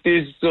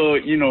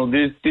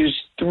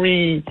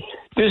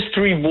 there's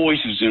three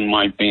voices in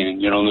my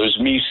band. There's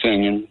me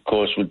singing, of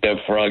course, with that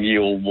froggy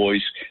old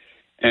voice,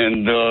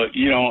 and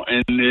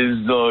and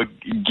there's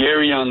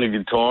Gary on the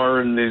guitar,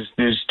 and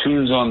there's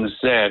tunes on the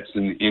sax,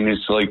 and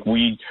it's like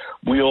we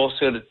all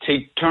sort of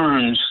take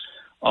turns,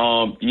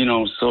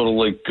 sort of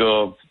like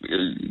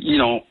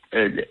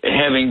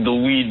having the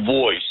lead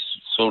voice,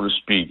 so to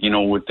speak,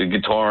 with the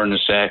guitar and the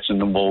sax and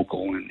the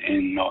vocal,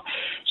 and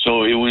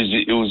So it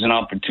was an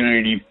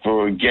opportunity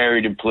for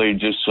Gary to play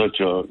just such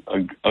a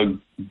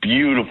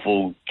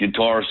beautiful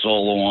guitar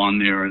solo on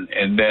there,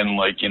 and then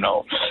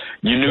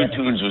your new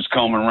tunes was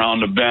coming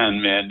around the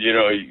bend, man.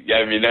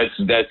 I mean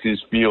that's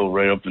his feel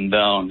right up and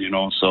down,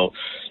 So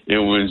it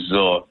was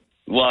a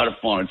lot of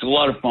fun. It's a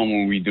lot of fun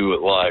when we do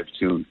it live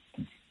too.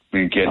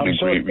 We get a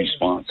great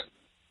response.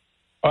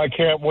 I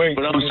can't wait.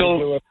 But I'm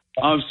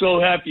so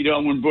happy that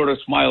one brought a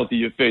smile to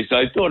your face.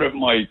 I thought it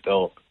might,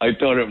 though.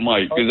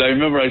 Because I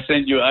remember I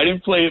sent you. I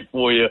didn't play it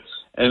for you,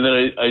 and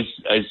then I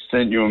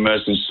sent you a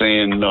message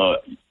saying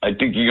I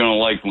think you're gonna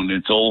like one.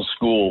 It's old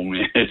school,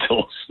 man. It's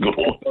old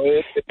school,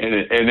 and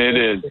it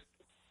is.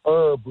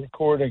 Superb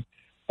recording,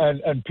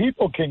 and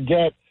people can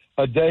get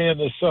A Day in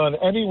the Sun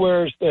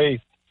anywhere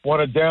they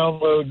want to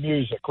download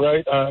music,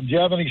 right? Do you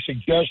have any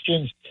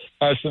suggestions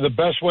as to the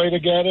best way to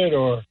get it,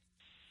 or?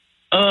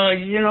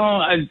 I'm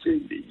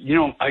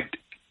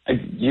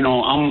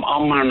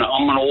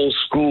an old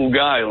school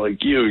guy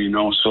like you,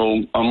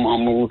 so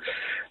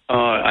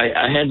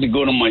I had to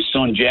go to my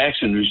son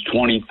Jackson, who's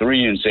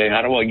 23, and say,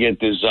 how do I get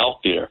this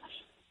out there?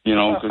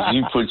 Because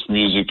he puts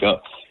music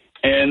up,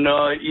 and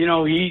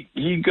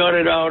he got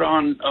it out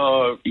on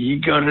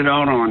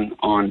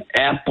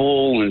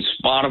Apple and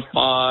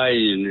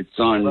Spotify, and it's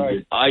on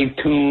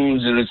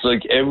iTunes, and it's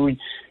like every.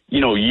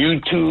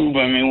 YouTube,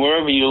 I mean,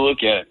 wherever you look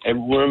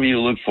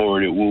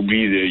for it, it will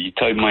be there. You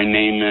type my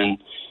name in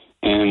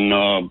and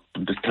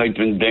type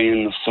in Day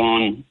in the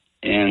Sun,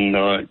 and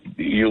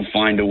you'll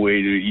find a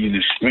way to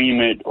either stream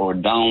it or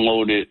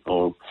download it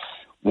or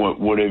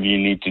whatever you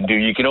need to do.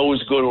 You can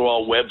always go to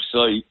our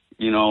website,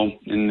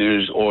 and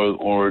there's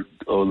or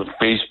the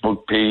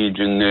Facebook page,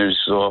 and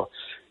there's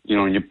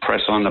you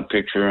press on the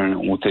picture and it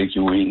will take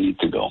you where you need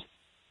to go.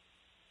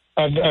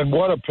 And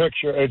what a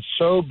picture! It's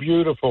so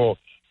beautiful.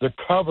 The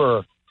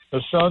cover,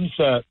 the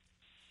sunset,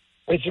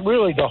 it's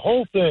really, the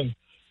whole thing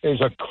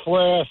is a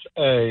Class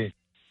A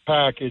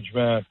package,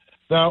 man.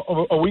 Now,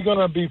 are we going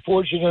to be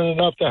fortunate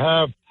enough to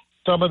have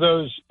some of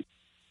those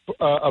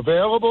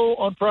available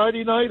on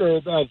Friday night,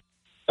 or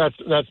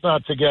that's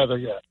not together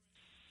yet?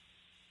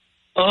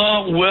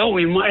 Well,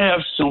 we might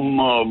have some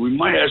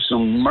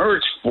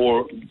merch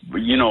for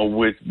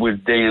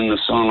with Day in the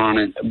Sun on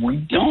it. We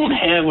don't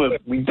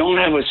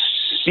have a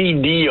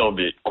CD of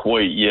it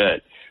quite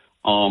yet.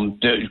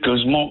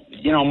 Because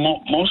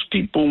most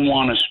people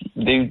want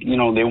they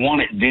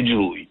want it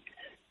digitally.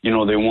 They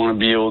want to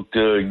be able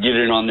to get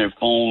it on their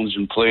phones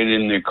and play it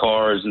in their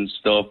cars and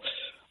stuff.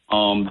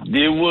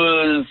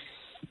 We're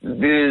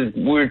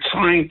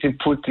trying to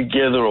put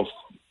together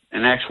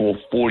an actual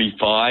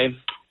 45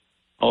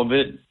 of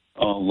it,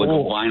 like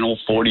a vinyl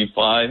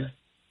 45,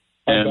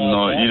 and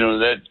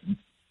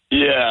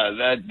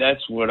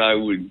that's what I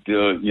would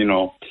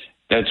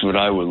that's what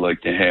I would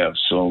like to have.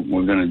 So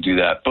we're going to do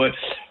that, but.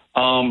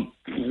 We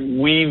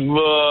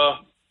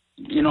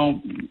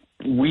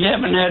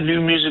haven't had new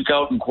music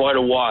out in quite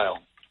a while.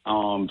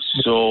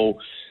 So,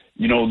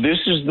 this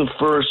is the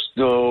first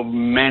of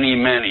many,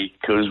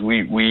 because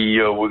we're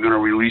going to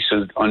release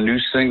a new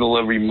single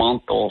every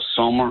month all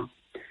summer.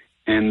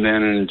 And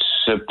then in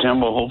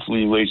September,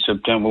 hopefully late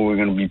September, we're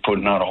going to be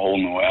putting out a whole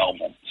new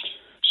album.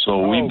 So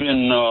we've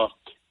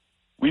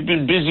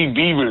been busy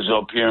beavers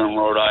up here in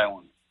Rhode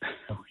Island.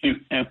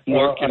 We've been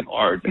working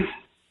hard.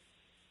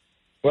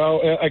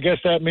 Well, I guess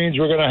that means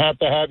we're going to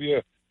have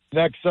you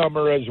next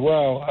summer as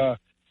well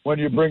when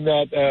you bring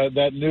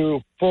that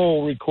new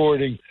full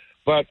recording.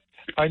 But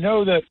I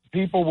know that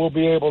people will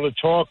be able to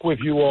talk with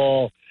you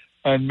all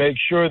and make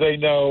sure they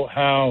know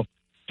how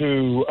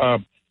to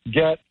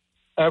get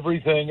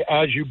everything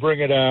as you bring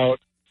it out.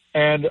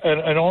 And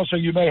also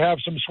you may have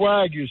some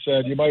swag, you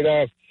said. You might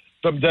have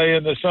some Day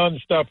in the Sun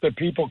stuff that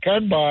people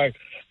can buy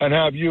and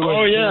have you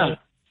and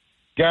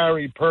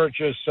Gary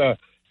purchase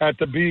at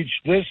the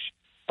beach this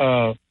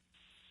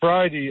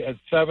Friday at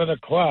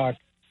 7:00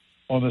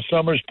 on the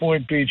Summers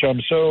Point Beach.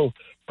 I'm so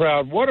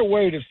proud. What a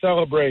way to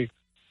celebrate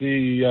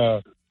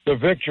the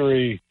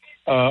victory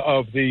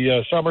of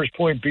the Summers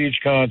Point Beach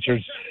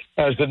concerts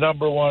as the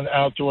 #1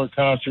 outdoor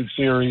concert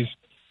series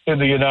in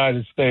the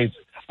United States.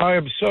 I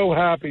am so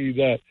happy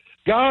that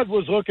God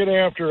was looking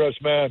after us,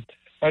 man,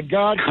 and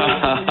God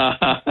came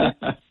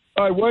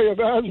by way of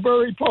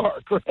Asbury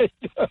Park, right?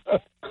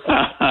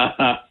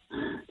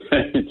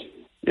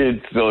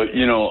 It's boy,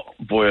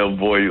 oh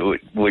boy,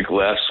 like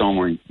last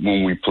summer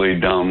when we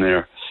played down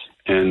there,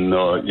 and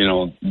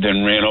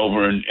then ran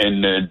over and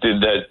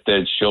did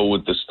that show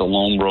with the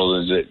Stallone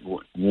brothers.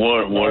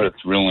 What a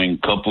thrilling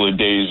couple of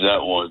days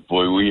that was.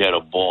 Boy, we had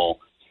a ball.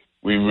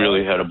 We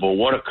really had a ball.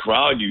 What a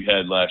crowd you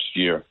had last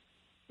year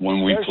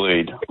when we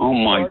played. Oh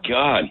my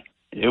God,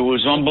 it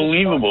was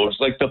unbelievable. It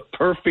was like the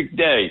perfect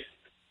day.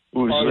 It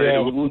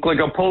looked like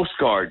a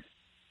postcard.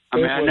 I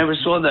mean, I never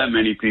saw that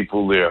many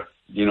people there.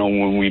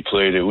 When we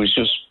played, it was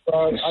just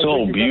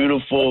so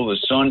beautiful. The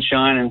sun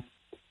shining.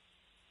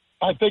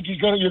 I think you're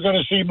going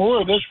to see more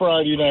of this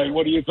Friday night.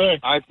 What do you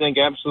think? I think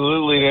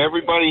absolutely.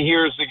 Everybody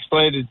here is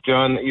excited,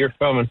 John, that you're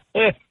coming.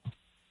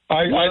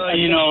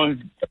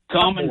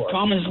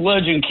 Carmen's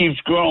legend keeps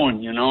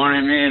growing. You know what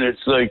I mean?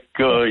 It's like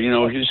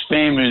his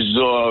fame is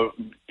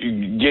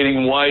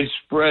getting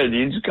widespread.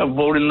 He just got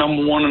voted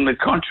number one in the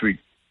country.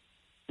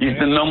 He's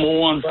the number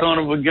one son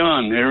of a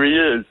gun. There he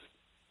is.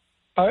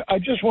 I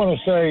just want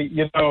to say,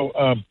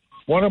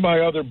 one of my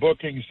other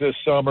bookings this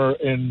summer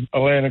in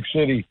Atlantic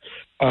City,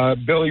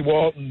 Billy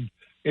Walton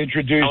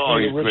introduced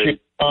me to Richie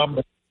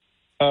LaBamba.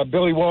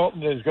 Billy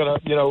Walton is going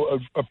to,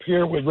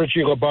 appear with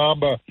Richie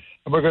LaBamba,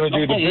 and we're going to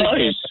do the big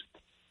nice.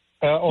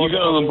 You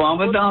got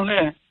LaBamba down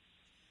there?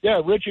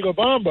 Yeah, Richie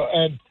LaBamba.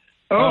 And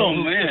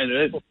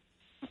man,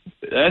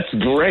 that's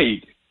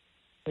great.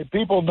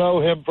 People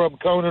know him from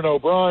Conan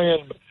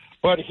O'Brien,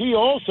 but he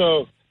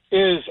also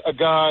is a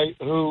guy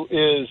who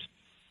is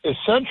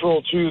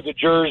central to the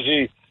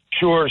Jersey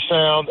Shore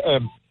sound.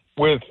 And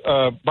with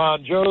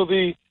Bon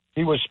Jovi,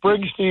 he was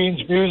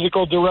Springsteen's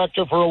musical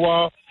director for a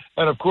while,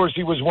 and of course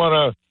he was one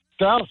of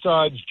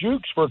Southside's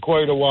Jukes for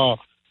quite a while.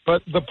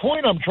 But the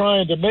point I'm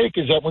trying to make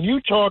is that when you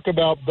talk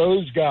about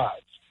those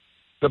guys,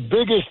 the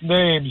biggest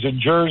names in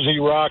Jersey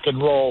rock and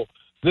roll,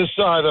 this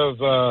side of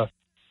the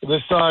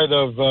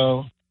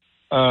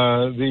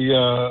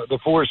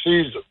Four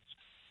Seasons,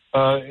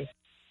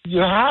 you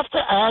have to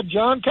add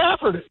John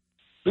Cafferty,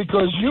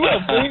 because you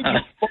have made,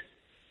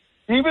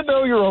 even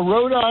though you're a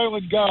Rhode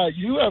Island guy,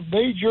 you have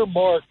made your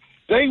mark.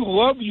 They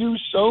love you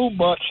so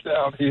much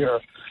down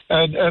here,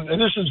 and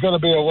this is going to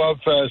be a love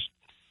fest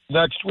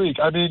next week.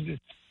 I mean,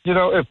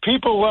 if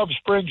people love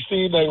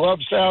Springsteen, they love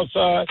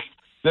Southside,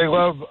 they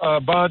love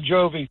Bon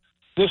Jovi,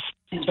 this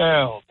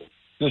sound,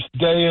 this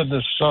Day in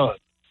the Sun,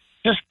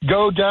 just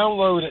go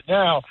download it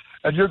now,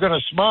 and you're going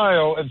to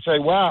smile and say,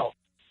 wow,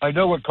 I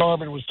know what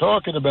Carmen was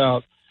talking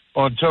about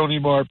on Tony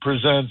Mart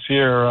Presents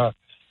here.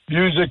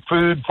 Music,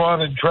 food,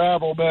 fun, and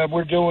travel, man.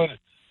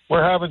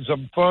 We're having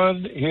some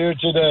fun here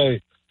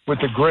today with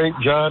the great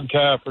John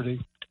Cafferty.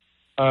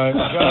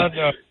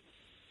 John,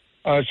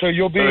 so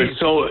you'll be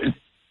so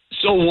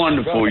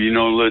wonderful.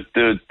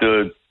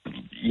 The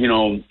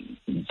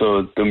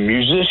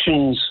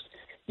musicians.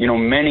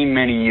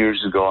 Many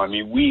years ago. I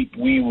mean,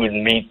 we would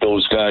meet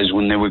those guys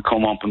when they would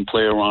come up and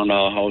play around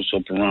our house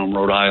up around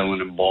Rhode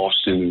Island and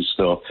Boston and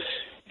stuff.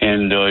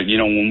 And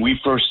when we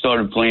first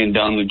started playing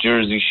down the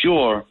Jersey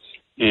Shore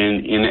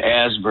in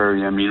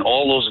Asbury, I mean,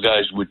 all those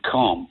guys would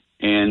come,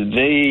 and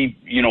they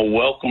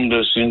welcomed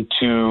us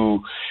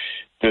into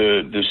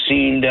the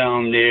scene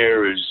down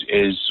there as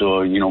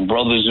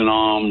brothers in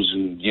arms,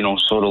 and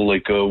sort of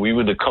like we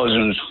were the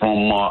cousins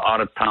from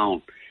out of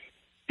town.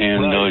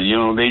 And,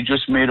 right. They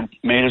just made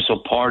us a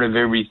part of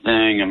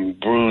everything. And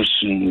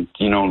Bruce and,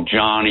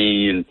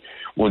 Johnny and,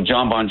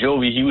 John Bon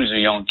Jovi, he was a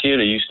young kid.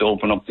 He used to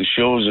open up the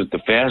shows at the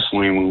Fast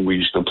Lane when we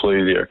used to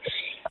play there.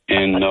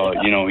 And,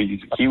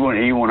 he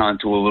went on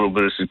to a little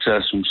bit of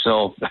success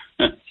himself.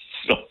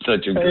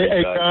 Such a great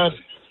guy. John,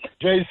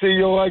 JC,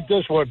 you'll like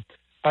this one.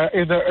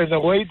 In the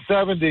late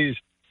 70s,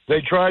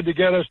 they tried to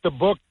get us to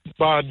book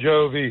Bon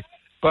Jovi,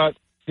 but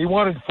he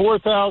wanted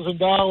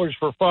 $4,000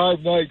 for 5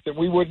 nights, and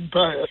we wouldn't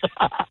pay it.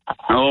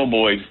 Oh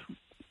boy,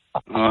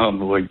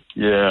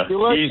 yeah.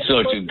 He's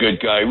such a good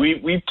guy.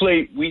 We used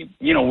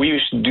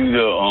to do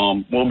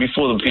the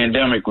before the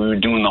pandemic, we were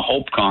doing the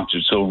Hope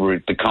concerts over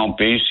at the Count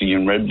Basie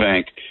in Red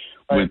Bank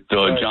with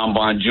John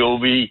Bon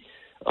Jovi,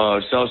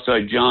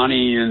 Southside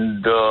Johnny,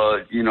 and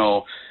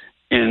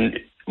in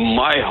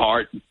my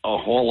heart, a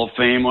Hall of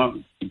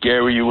Famer,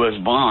 Gary U.S.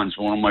 Bonds,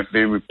 one of my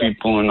favorite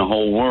people in the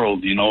whole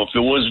world. If it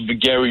wasn't for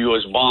Gary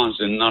U.S. Bonds,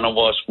 then none of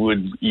us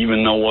would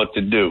even know what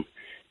to do.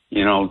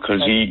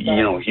 Because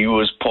he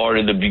was part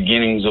of the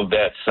beginnings of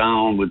that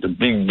sound with the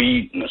big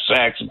beat and the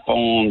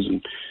saxophones,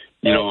 and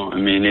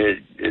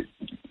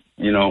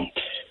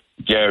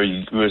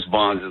Gary U.S.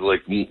 Bonds is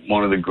like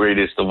one of the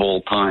greatest of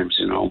all times.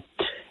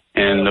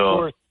 And of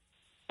course,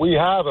 we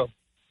have him.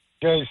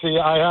 JC,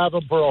 I have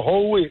him for a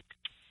whole week.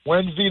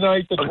 Wednesday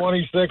night, the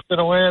 26th in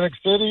Atlantic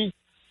City,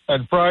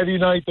 and Friday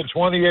night, the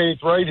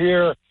 28th, right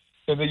here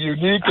in the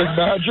unique and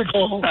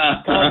magical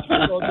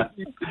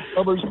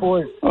Summers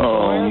Point.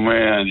 Oh,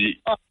 man.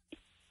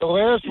 The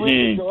last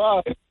week of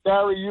July is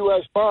Gary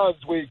U.S.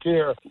 Bonds week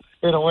here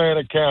in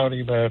Atlantic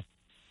County, man.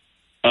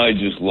 I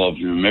just love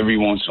him. Every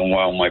once in a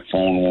while, my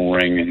phone will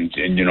ring, and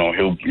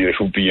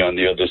he'll be on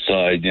the other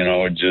side.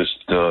 Just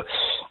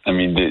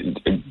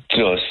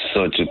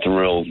such a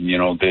thrill.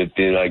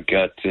 That I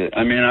got to.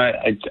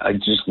 I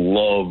just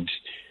loved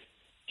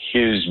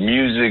his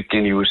music,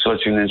 and he was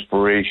such an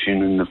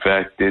inspiration. And the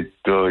fact that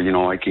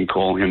I can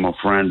call him a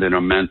friend and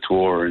a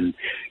mentor, and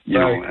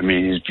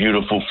his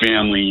beautiful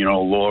family.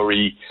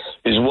 Lori,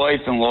 his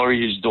wife, and Lori,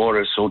 his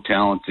daughter, so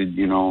talented.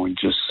 And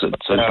just such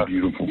a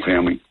beautiful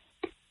family.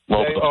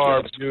 They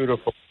are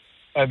beautiful,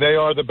 and they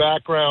are the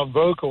background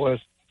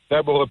vocalists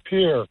that will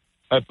appear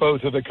at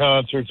both of the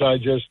concerts I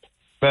just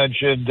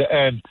mentioned.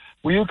 And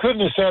you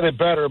couldn't have said it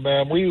better,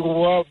 man. We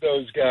love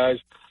those guys.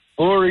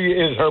 Lori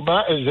is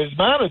his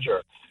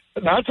manager,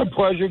 and that's a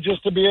pleasure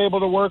just to be able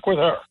to work with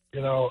her.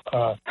 And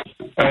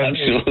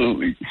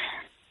absolutely,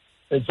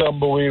 it's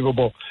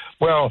unbelievable.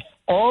 Well,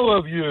 all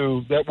of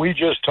you that we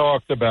just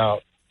talked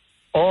about,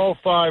 all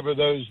 5 of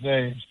those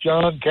names,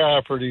 John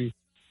Cafferty,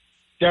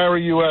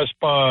 Gary U.S.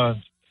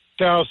 Bonds,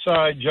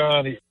 Southside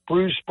Johnny,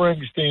 Bruce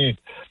Springsteen,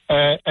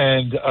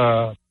 and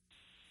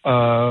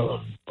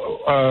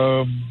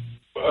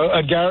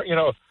Gary, you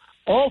know,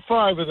 all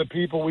 5 of the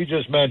people we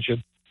just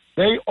mentioned,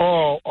 they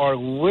all are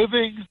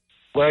living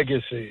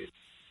legacies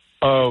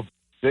of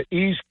the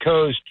East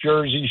Coast,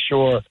 Jersey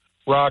Shore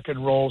rock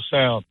and roll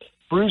sound.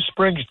 Bruce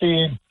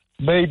Springsteen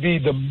may be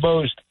the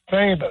most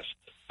famous,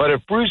 but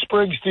if Bruce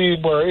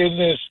Springsteen were in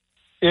this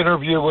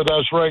interview with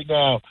us right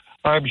now,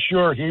 I'm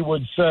sure he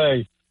would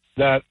say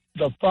that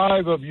the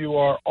 5 of you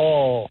are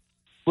all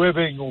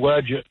living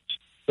legends,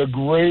 the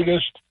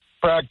greatest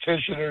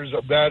practitioners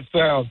of that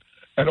sound.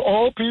 And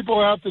all people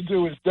have to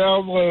do is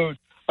download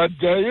A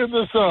Day in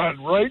the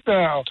Sun right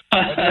now.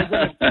 And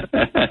they're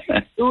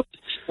going to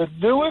the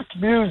newest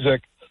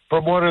music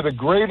from one of the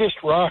greatest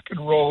rock and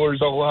rollers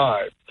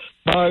alive,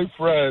 my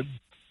friend,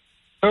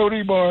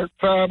 Tony Mart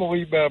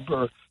family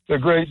member, the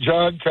great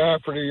John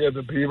Cafferty and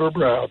the Beaver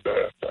Brown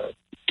Band.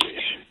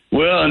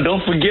 Well, and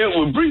don't forget,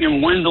 we're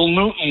bringing Wendell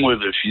Newton with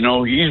us. You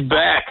know, he's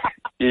back.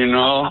 You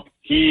know,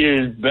 he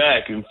is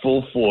back in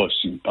full force.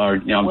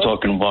 I'm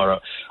talking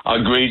about our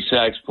great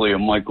sax player,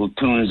 Michael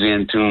Tunes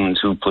Antunes,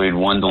 who played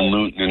Wendell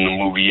Newton in the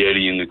movie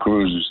Eddie and the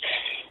Cruisers.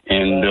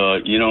 And,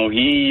 you know,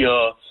 he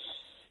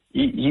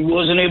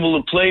wasn't able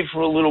to play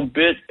for a little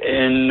bit,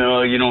 and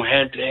you know,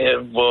 had to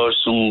have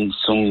some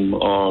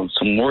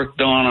work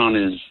done on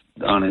his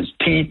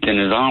teeth and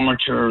his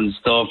armature and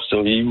stuff.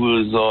 So he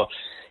was on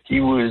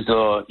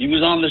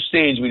the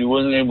stage, but he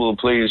wasn't able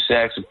to play his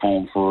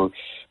saxophone for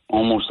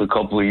almost a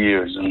couple of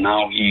years, and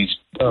now he's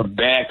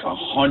back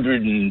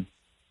 200%.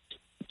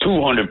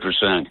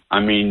 I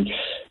mean,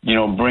 you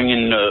know,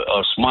 bringing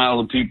a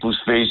smile to people's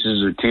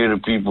faces, a tear to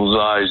people's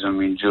eyes. I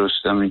mean,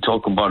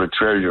 talk about a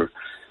treasure.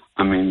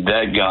 I mean,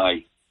 that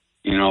guy,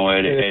 you know,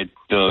 at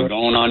going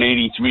on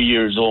 83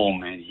 years old,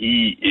 man,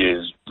 he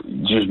is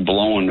just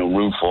blowing the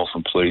roof off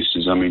of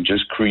places. I mean,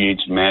 just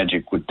creates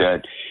magic with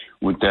that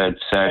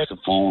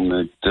saxophone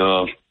that,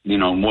 you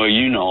know, well,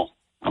 you know,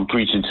 I'm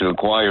preaching to the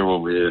choir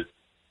over here.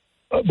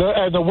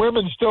 And the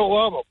women still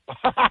love him.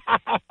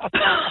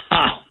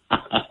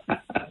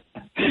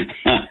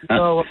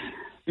 So,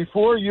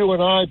 before you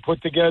and I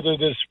put together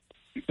this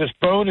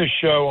bonus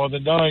show on the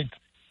 9th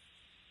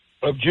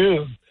of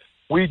June,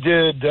 we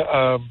did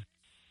a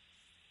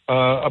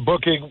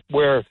booking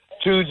where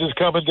Tunes is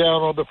coming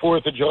down on the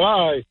 4th of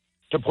July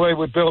to play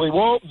with Billy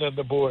Walton and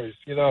the boys.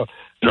 You know,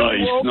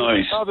 nice.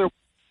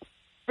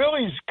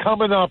 Billy's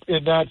coming up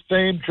in that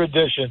same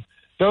tradition,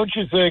 don't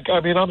you think?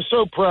 I mean, I'm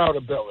so proud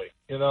of Billy.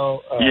 You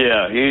know.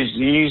 Yeah, he's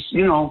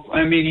you know,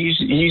 I mean,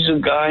 he's a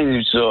guy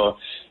who's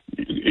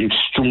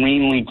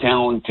extremely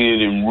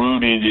talented and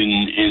rooted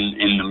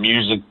in the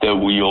music that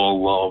we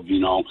all love. You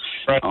know,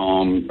 right.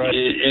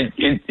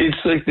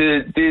 It's like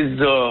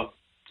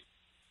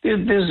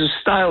there's a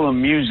style of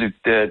music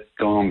that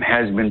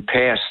has been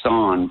passed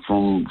on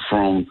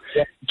from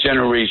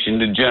generation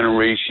to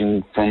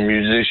generation, from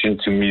musician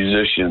to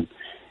musician,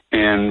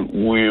 and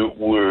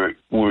we're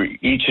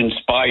each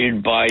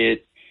inspired by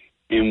it.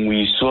 And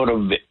we sort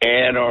of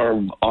add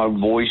our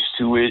voice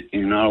to it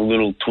and our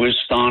little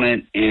twist on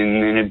it,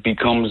 and then it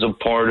becomes a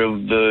part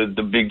of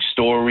the big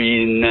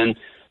story. And then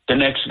the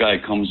next guy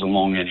comes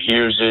along and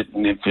hears it,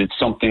 and if it's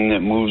something that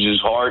moves his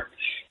heart,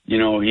 you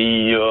know,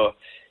 he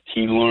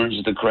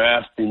learns the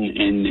craft and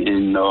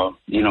you know,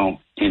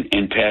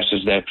 and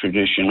passes that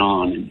tradition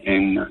on.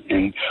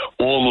 And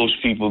all those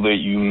people that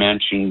you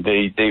mentioned,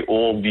 they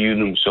all view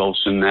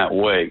themselves in that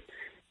way.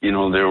 You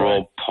know, they're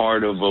all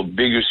part of a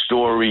bigger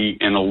story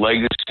and a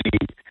legacy.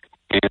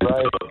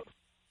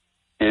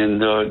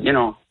 And you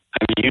know,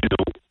 I mean, you do.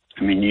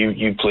 I mean,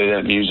 you play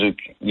that music,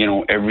 you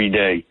know, every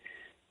day.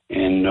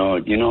 And,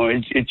 you know,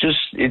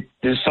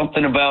 there's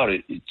something about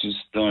it. It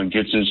just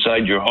gets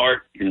inside your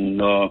heart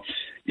and,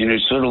 you know,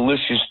 sort of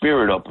lifts your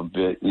spirit up a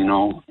bit, you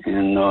know.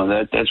 And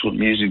that's what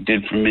music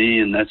did for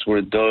me, and that's what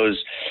it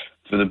does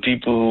for the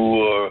people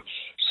who are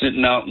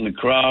sitting out in the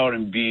crowd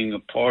and being a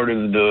part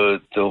of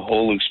the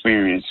whole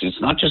experience. It's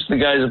not just the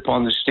guys up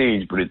on the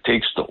stage, but it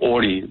takes the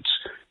audience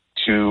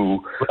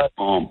to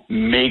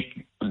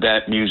make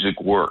that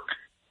music work.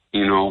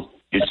 You know,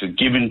 it's a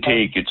give and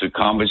take. It's a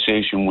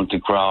conversation with the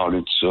crowd.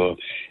 It's a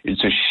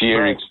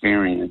shared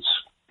experience,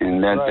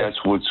 and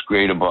that's what's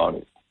great about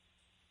it.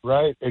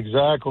 Right,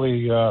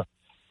 exactly.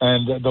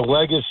 And the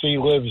legacy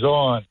lives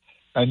on,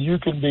 and you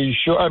can be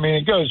sure. I mean,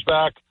 it goes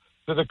back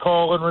to the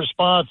call and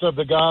response of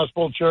the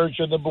gospel church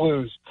and the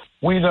blues.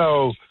 We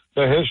know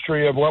the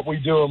history of what we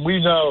do, and we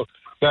know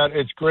that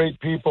it's great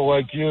people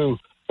like you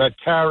that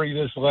carry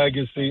this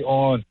legacy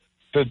on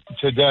to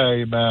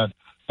today, man.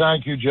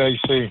 Thank you,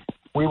 JC.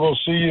 We will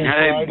see you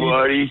Friday.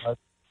 Buddy.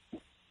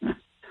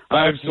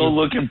 I'm so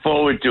looking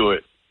forward to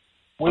it.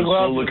 I'm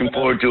so looking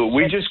forward to it.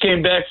 We just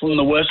came back from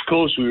the West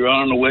Coast. We were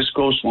out on the West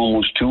Coast for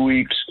almost 2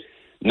 weeks.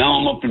 Now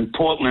I'm up in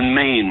Portland,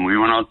 Maine. We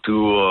went out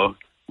to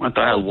went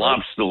to have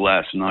lobster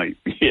last night.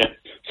 Yeah,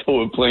 so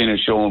we're playing a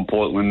show in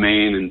Portland,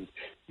 Maine, and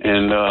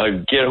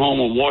and get home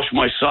and wash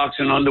my socks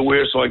and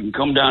underwear so I can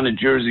come down to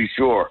Jersey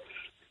Shore.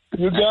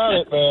 You got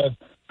it, man.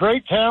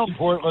 Great town,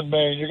 Portland,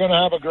 Maine. You're going to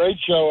have a great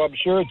show, I'm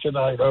sure,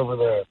 tonight over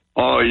there.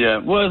 Oh, yeah.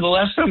 Well, the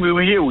last time we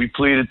were here, we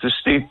played at the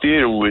State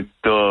Theater with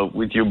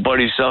your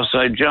buddy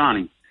Southside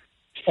Johnny.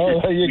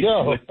 Oh, there you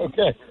go.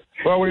 Okay.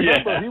 Well,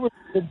 remember,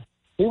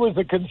 he was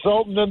the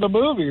consultant in the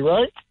movie,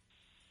 right?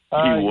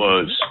 He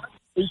was.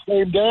 He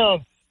came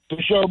down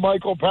to show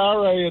Michael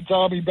Paré and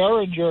Tommy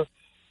Berenger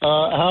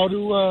how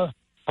to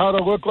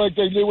look like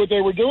they knew what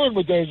they were doing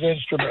with those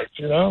instruments,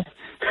 you know?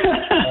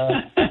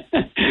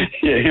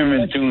 Yeah, him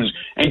and Tunes.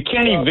 And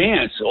Kenny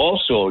Vance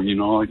also, you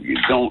know,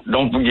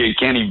 don't forget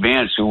Kenny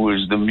Vance, who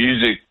was the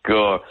music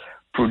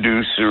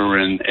producer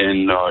and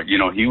you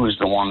know, he was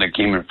the one that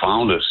came and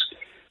found us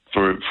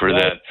for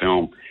that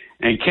film.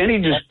 And Kenny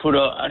just put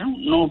I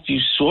don't know if you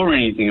saw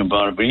anything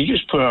about it, but he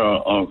just put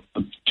out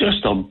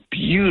just a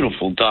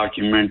beautiful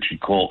documentary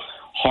called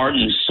Heart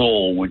and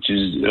Soul, which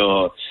is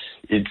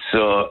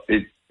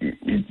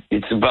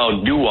it's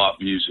about doo-wop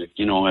music.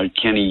 You know,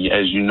 Kenny,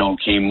 as you know,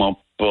 came up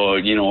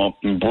up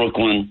in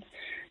Brooklyn,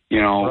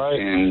 you know, right.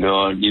 And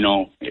you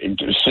know,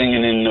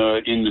 singing in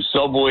the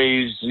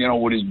subways, you know,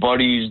 with his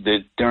buddies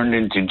that turned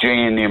into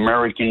Jay and the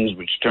Americans,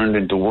 which turned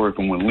into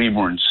working with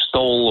Lieber and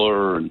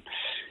Stoller, and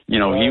you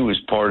know, he was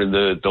part of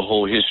the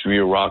whole history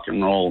of rock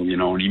and roll, you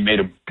know, and he made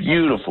a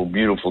beautiful,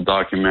 beautiful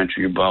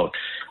documentary about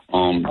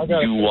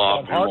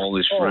doo-wop and all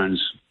his friends.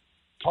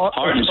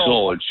 Heart and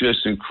Soul. It's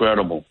just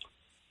incredible.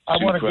 I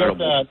want to get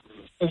that.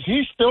 Is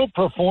he still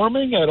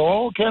performing at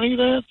all, Kenny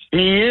Vance?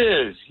 He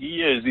is.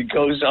 He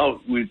goes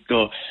out with,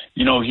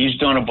 you know, he's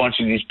done a bunch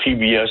of these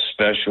PBS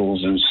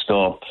specials and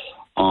stuff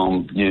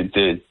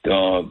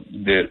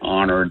that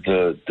honored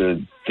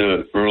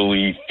the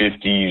early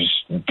 50s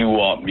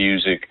doo-wop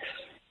music.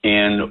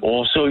 And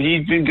also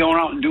he's been going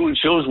out and doing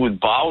shows with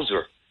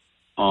Bowser.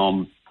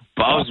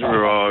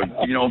 Bowser,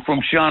 you know,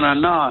 from Sha Na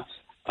Na.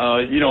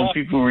 You know,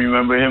 people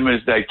remember him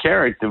as that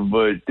character,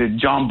 but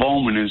John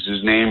Bowman is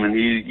his name, and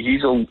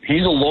he's a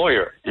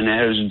lawyer and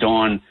has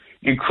done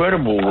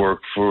incredible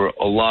work for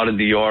a lot of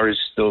the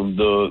artists of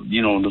the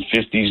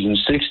 50s and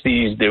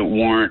 60s that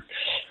weren't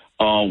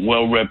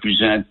well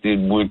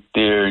represented with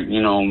their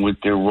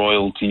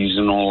royalties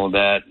and all of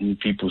that, and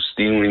people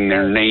stealing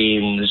their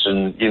names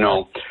and, you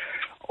know,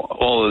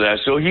 all of that.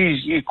 So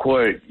he's a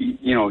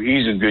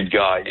good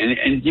guy,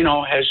 and you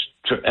know, has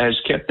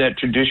kept that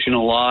tradition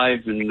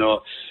alive. And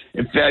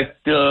in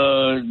fact,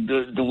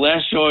 the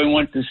last show I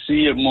went to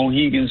see at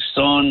Mohegan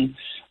Sun,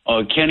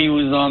 Kenny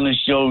was on the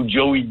show,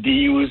 Joey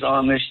D was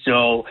on the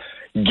show,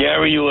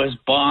 Gary U.S.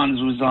 Bonds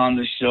was on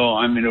the show.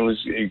 I mean, it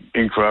was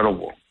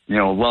incredible. You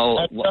know,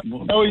 Lala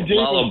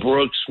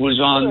Brooks was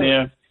on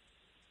there.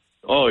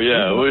 Oh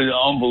yeah, it was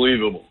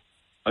unbelievable.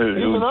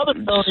 He's another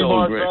Tony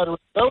Mart veteran,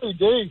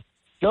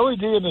 Joey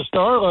D and the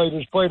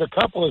Starlighters played a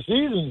couple of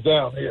seasons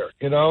down here,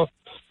 you know.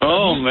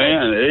 Oh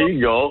man, there you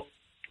go.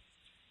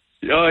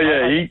 Oh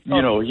yeah, he's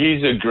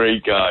a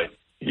great guy.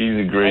 He's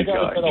a great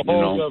guy.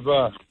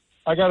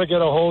 I got to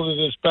get a hold of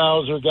this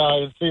Bowser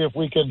guy and see if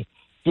we can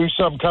do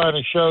some kind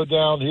of show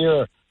down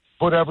here.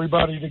 Put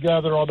everybody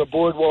together on the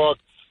boardwalk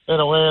in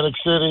Atlantic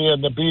City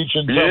and the beach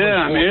and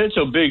I mean, it's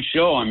a big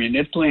show. I mean,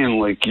 they're playing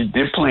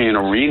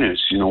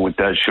arenas, you know, with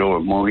that show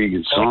at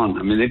Mohegan Sun.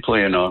 I mean, they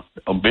play in a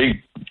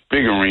big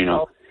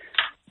arena.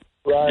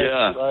 Right.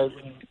 Yeah.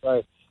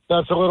 Right.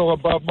 That's a little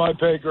above my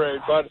pay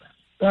grade, but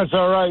that's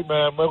all right,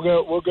 man.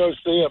 We'll go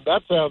see him.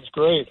 That sounds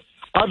great.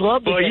 I'd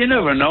love to. Well, you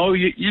never know.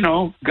 You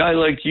know, a guy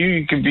like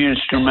you could be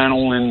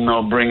instrumental in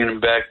bringing him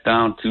back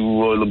down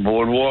to the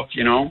boardwalk.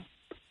 You know.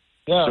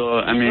 Yeah. So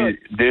I mean,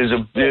 there's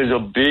a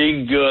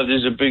big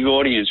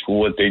audience for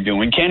what they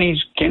do, and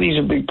Kenny's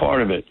a big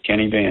part of it.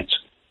 Kenny Vance.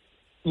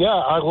 Yeah,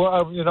 I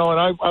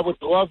would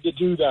love to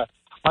do that.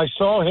 I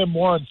saw him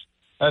once,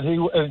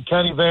 and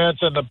Kenny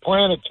Vance and the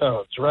Planet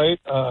Tones, right?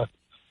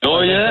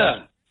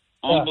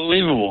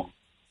 Unbelievable.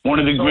 One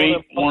of the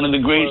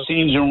great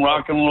scenes in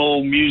rock and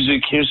roll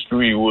music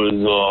history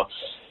was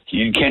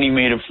Kenny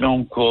made a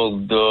film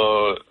called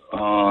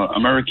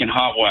American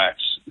Hot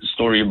Wax, the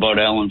story about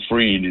Alan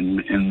Freed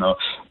and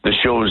the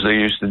shows they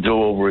used to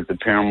do over at the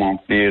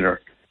Paramount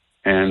Theater.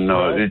 And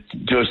it's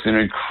just an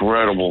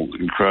incredible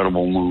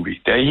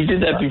movie. He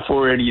did that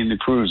before Eddie and the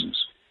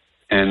Cruisers.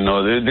 And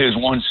there's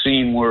one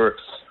scene where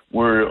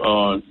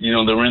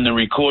they're in the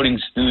recording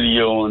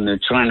studio and they're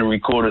trying to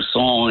record a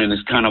song and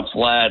it's kind of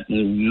flat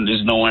and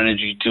there's no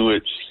energy to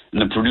it.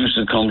 And the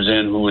producer comes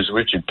in, who is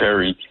Richard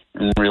Perry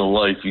in real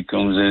life. He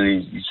comes in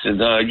and he says,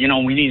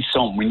 we need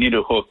something. We need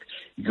a hook.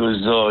 He goes,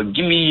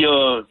 give me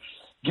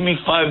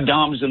 5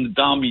 doms and the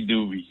domby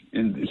doobie.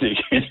 And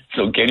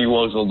so Kenny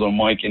walks over the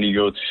mic and he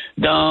goes,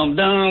 dom,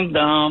 dom,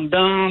 dom,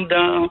 dom,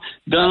 dom,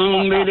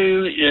 dom, and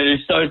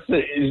it starts,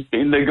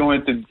 and they're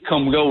going to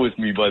Come Go With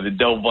Me by the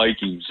Del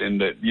Vikings. And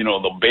the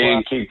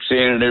band kicks in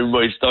and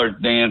everybody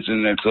starts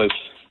dancing. And it's like,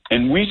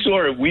 and we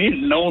saw it. We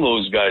didn't know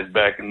those guys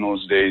back in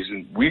those days.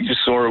 And we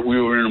just saw it.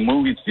 We were in a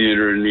movie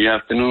theater in the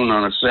afternoon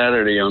on a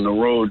Saturday on the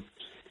road.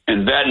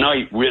 And that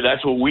night,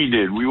 that's what we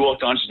did. We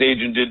walked on stage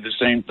and did the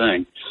same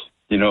thing.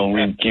 We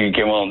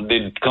came out and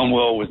did Come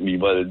Well With Me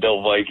by the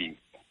Del Viking.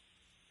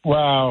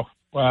 Wow.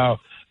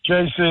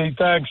 JC,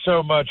 thanks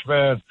so much,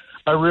 man.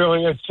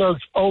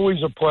 It's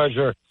always a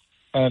pleasure.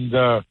 And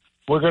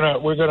we're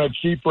gonna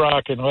keep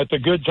rocking. Let the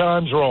good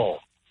times roll.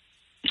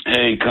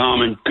 Hey,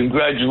 Carmen,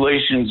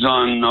 congratulations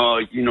on,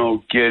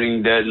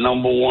 getting that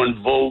number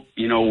one vote.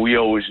 We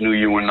always knew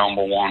you were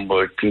number one,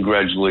 but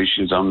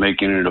congratulations on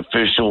making it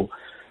official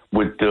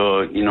with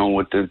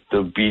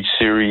the beach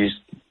series,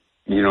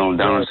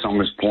 down at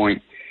Summers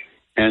Point.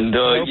 And,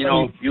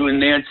 you and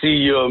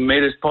Nancy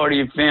made us part of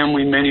your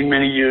family many,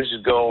 many years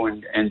ago,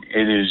 and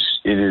it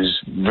is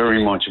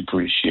very much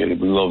appreciated.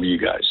 We love you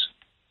guys.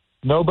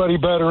 Nobody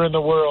better in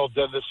the world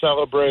than to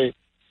celebrate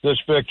this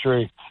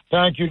victory.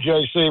 Thank you,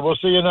 JC. We'll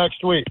see you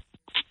next week.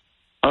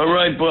 All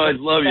right, bud.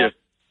 Love you.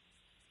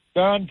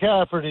 Don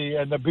Cafferty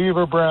and the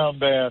Beaver Brown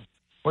Band.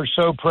 We're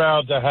so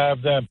proud to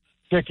have them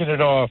kicking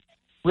it off.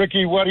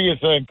 Ricky, what do you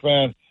think,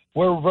 man?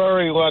 We're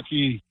very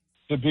lucky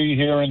to be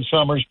here in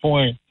Summers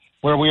Point,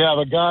 where we have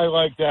a guy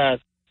like that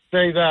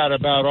say that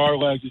about our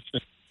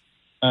legacy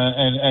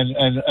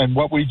and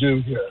what we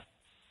do here.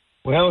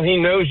 Well, he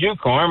knows you,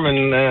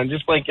 Carmen,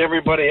 just like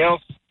everybody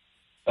else.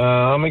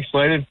 I'm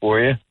excited for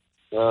you.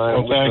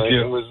 Thank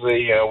you. It was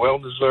a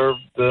well-deserved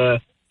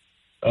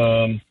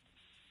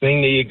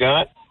thing that you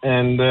got,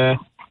 and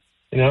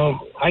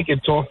I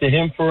could talk to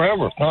him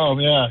forever. Oh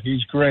yeah,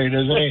 he's great,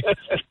 isn't he?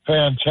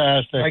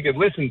 Fantastic. I could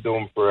listen to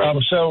him forever.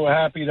 I'm so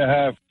happy to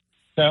have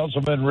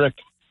Councilman Rick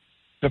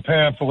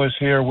DePampoulos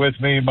here with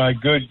me, my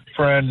good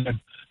friend and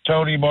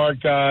Tony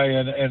Mart guy,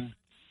 and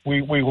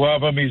we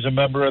love him. He's a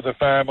member of the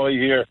family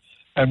here,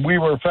 and we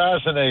were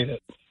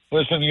fascinated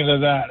listening to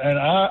that. And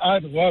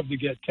I'd love to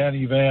get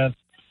Kenny Vance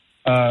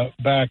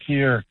back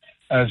here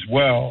as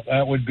well.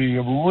 That would be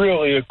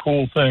really a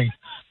cool thing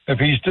if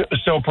he's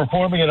still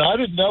performing. And I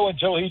didn't know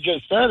until he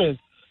just said it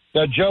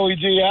that Joey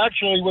D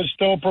actually was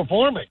still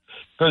performing,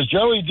 because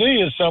Joey D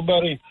is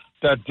somebody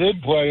that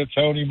did play at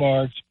Tony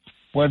Mart's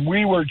when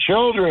we were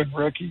children,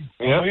 Ricky.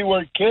 When we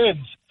were kids.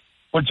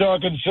 We're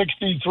talking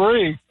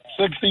 63,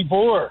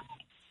 64.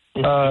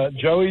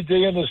 Joey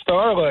D and the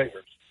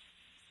Starlighters.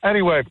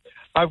 Anyway,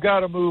 I've got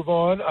to move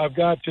on. I've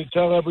got to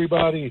tell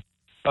everybody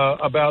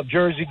about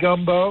Jersey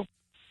Gumbo.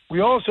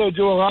 We also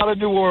do a lot of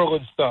New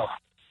Orleans stuff.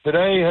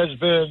 Today has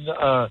been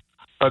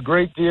a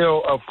great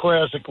deal of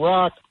classic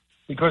rock,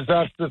 because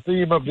that's the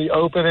theme of the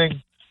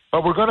opening.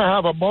 But we're going to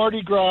have a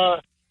Mardi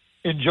Gras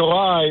in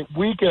July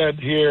weekend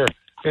here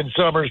in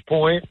Summers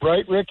Point.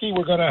 Right, Ricky?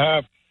 We're going to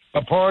have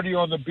a party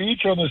on the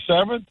beach on the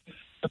 7th,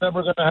 and then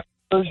we're going to have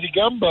Jersey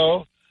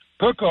Gumbo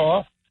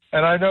cook-off.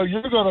 And I know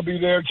you're going to be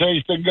there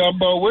tasting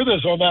gumbo with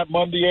us on that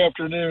Monday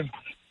afternoon,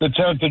 the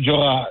 10th of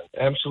July.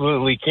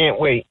 Absolutely. Can't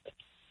wait.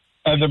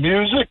 And the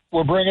music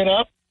we're bringing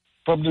up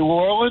from New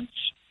Orleans,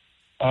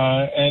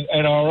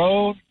 and our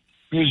own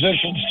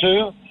musicians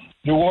too.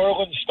 New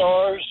Orleans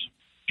stars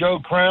Joe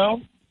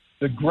Crown,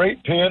 the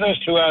great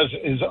pianist who has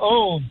his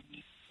own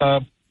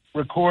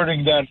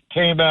recording that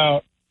came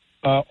out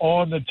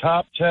on the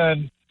top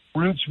 10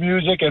 roots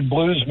music and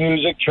blues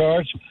music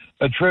charts,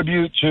 a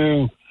tribute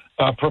to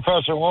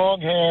Professor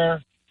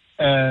Longhair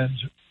and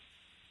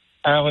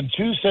Alan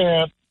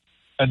Toussaint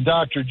and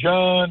Dr.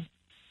 John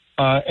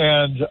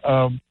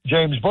and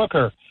James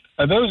Booker.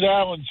 And those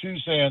Alan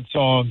Toussaint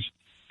songs,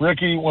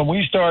 Ricky, when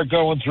we start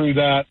going through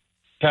that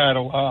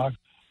catalog,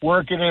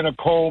 Working in a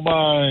Coal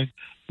Mine,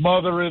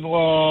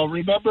 Mother-in-Law,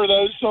 remember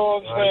those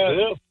songs, man? I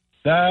do.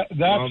 That's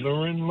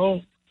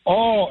Mother-in-Law.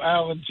 all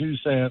Alan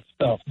Toussaint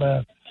stuff,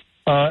 man.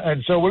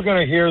 And so we're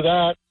going to hear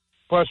that.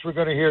 Plus, we're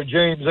going to hear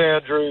James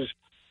Andrews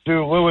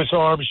do Louis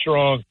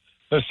Armstrong,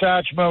 the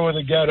Satchmo in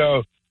the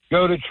Ghetto,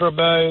 Go to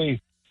Treme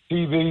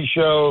TV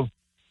show,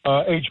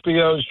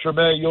 HBO's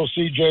Treme. You'll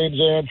see James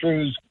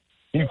Andrews.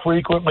 He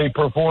frequently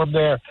performed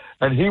there,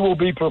 and he will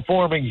be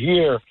performing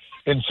here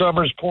in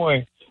Summers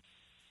Point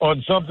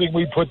on something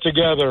we put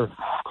together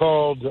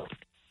called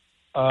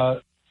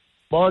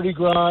Mardi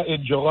Gras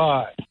in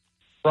July,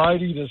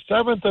 Friday the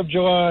 7th of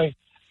July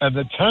and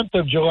the 10th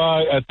of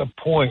July at the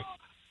Point,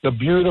 the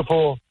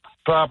beautiful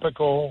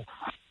tropical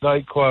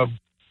nightclub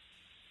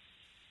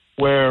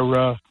where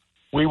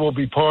we will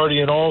be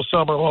partying all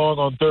summer long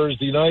on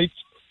Thursday nights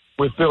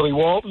with Billy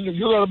Walton.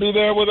 You're going to be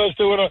there with us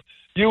doing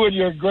you and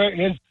your great.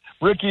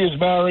 Ricky is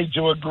married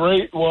to a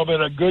great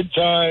woman, a good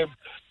time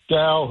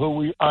gal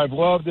who I've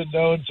loved and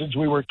known since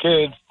we were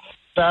kids,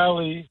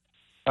 Sally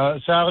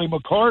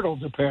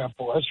McCardle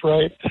DePample. That's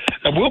right.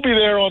 And we'll be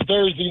there on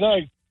Thursday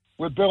night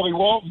with Billy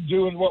Walton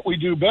doing what we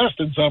do best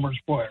in Summers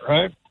Point,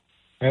 right?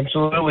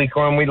 Absolutely,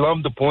 Carm. We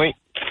love the Point.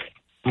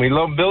 We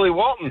love Billy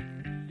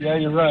Walton. Yeah,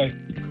 you're right.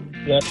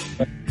 Yeah.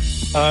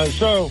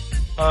 So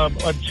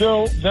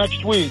until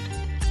next week,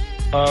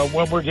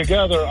 when we're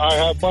together, I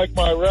have Mike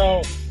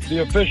Myrell,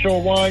 the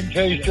official wine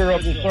taster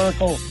of the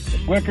Circle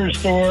Liquor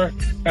Store,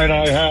 and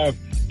I have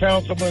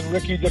Councilman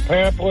Ricky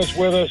DePamphlis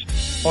with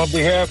us on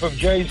behalf of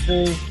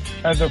JC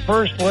and the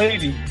First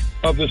Lady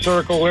of the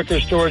Circle Liquor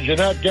Store,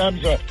 Jeanette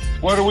Gemza.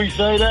 What do we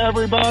say to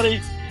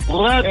everybody?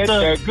 Let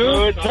the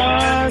good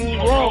times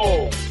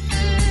roll.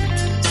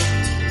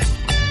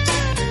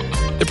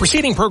 The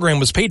preceding program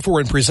was paid for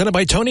and presented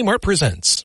by Tony Mart Presents.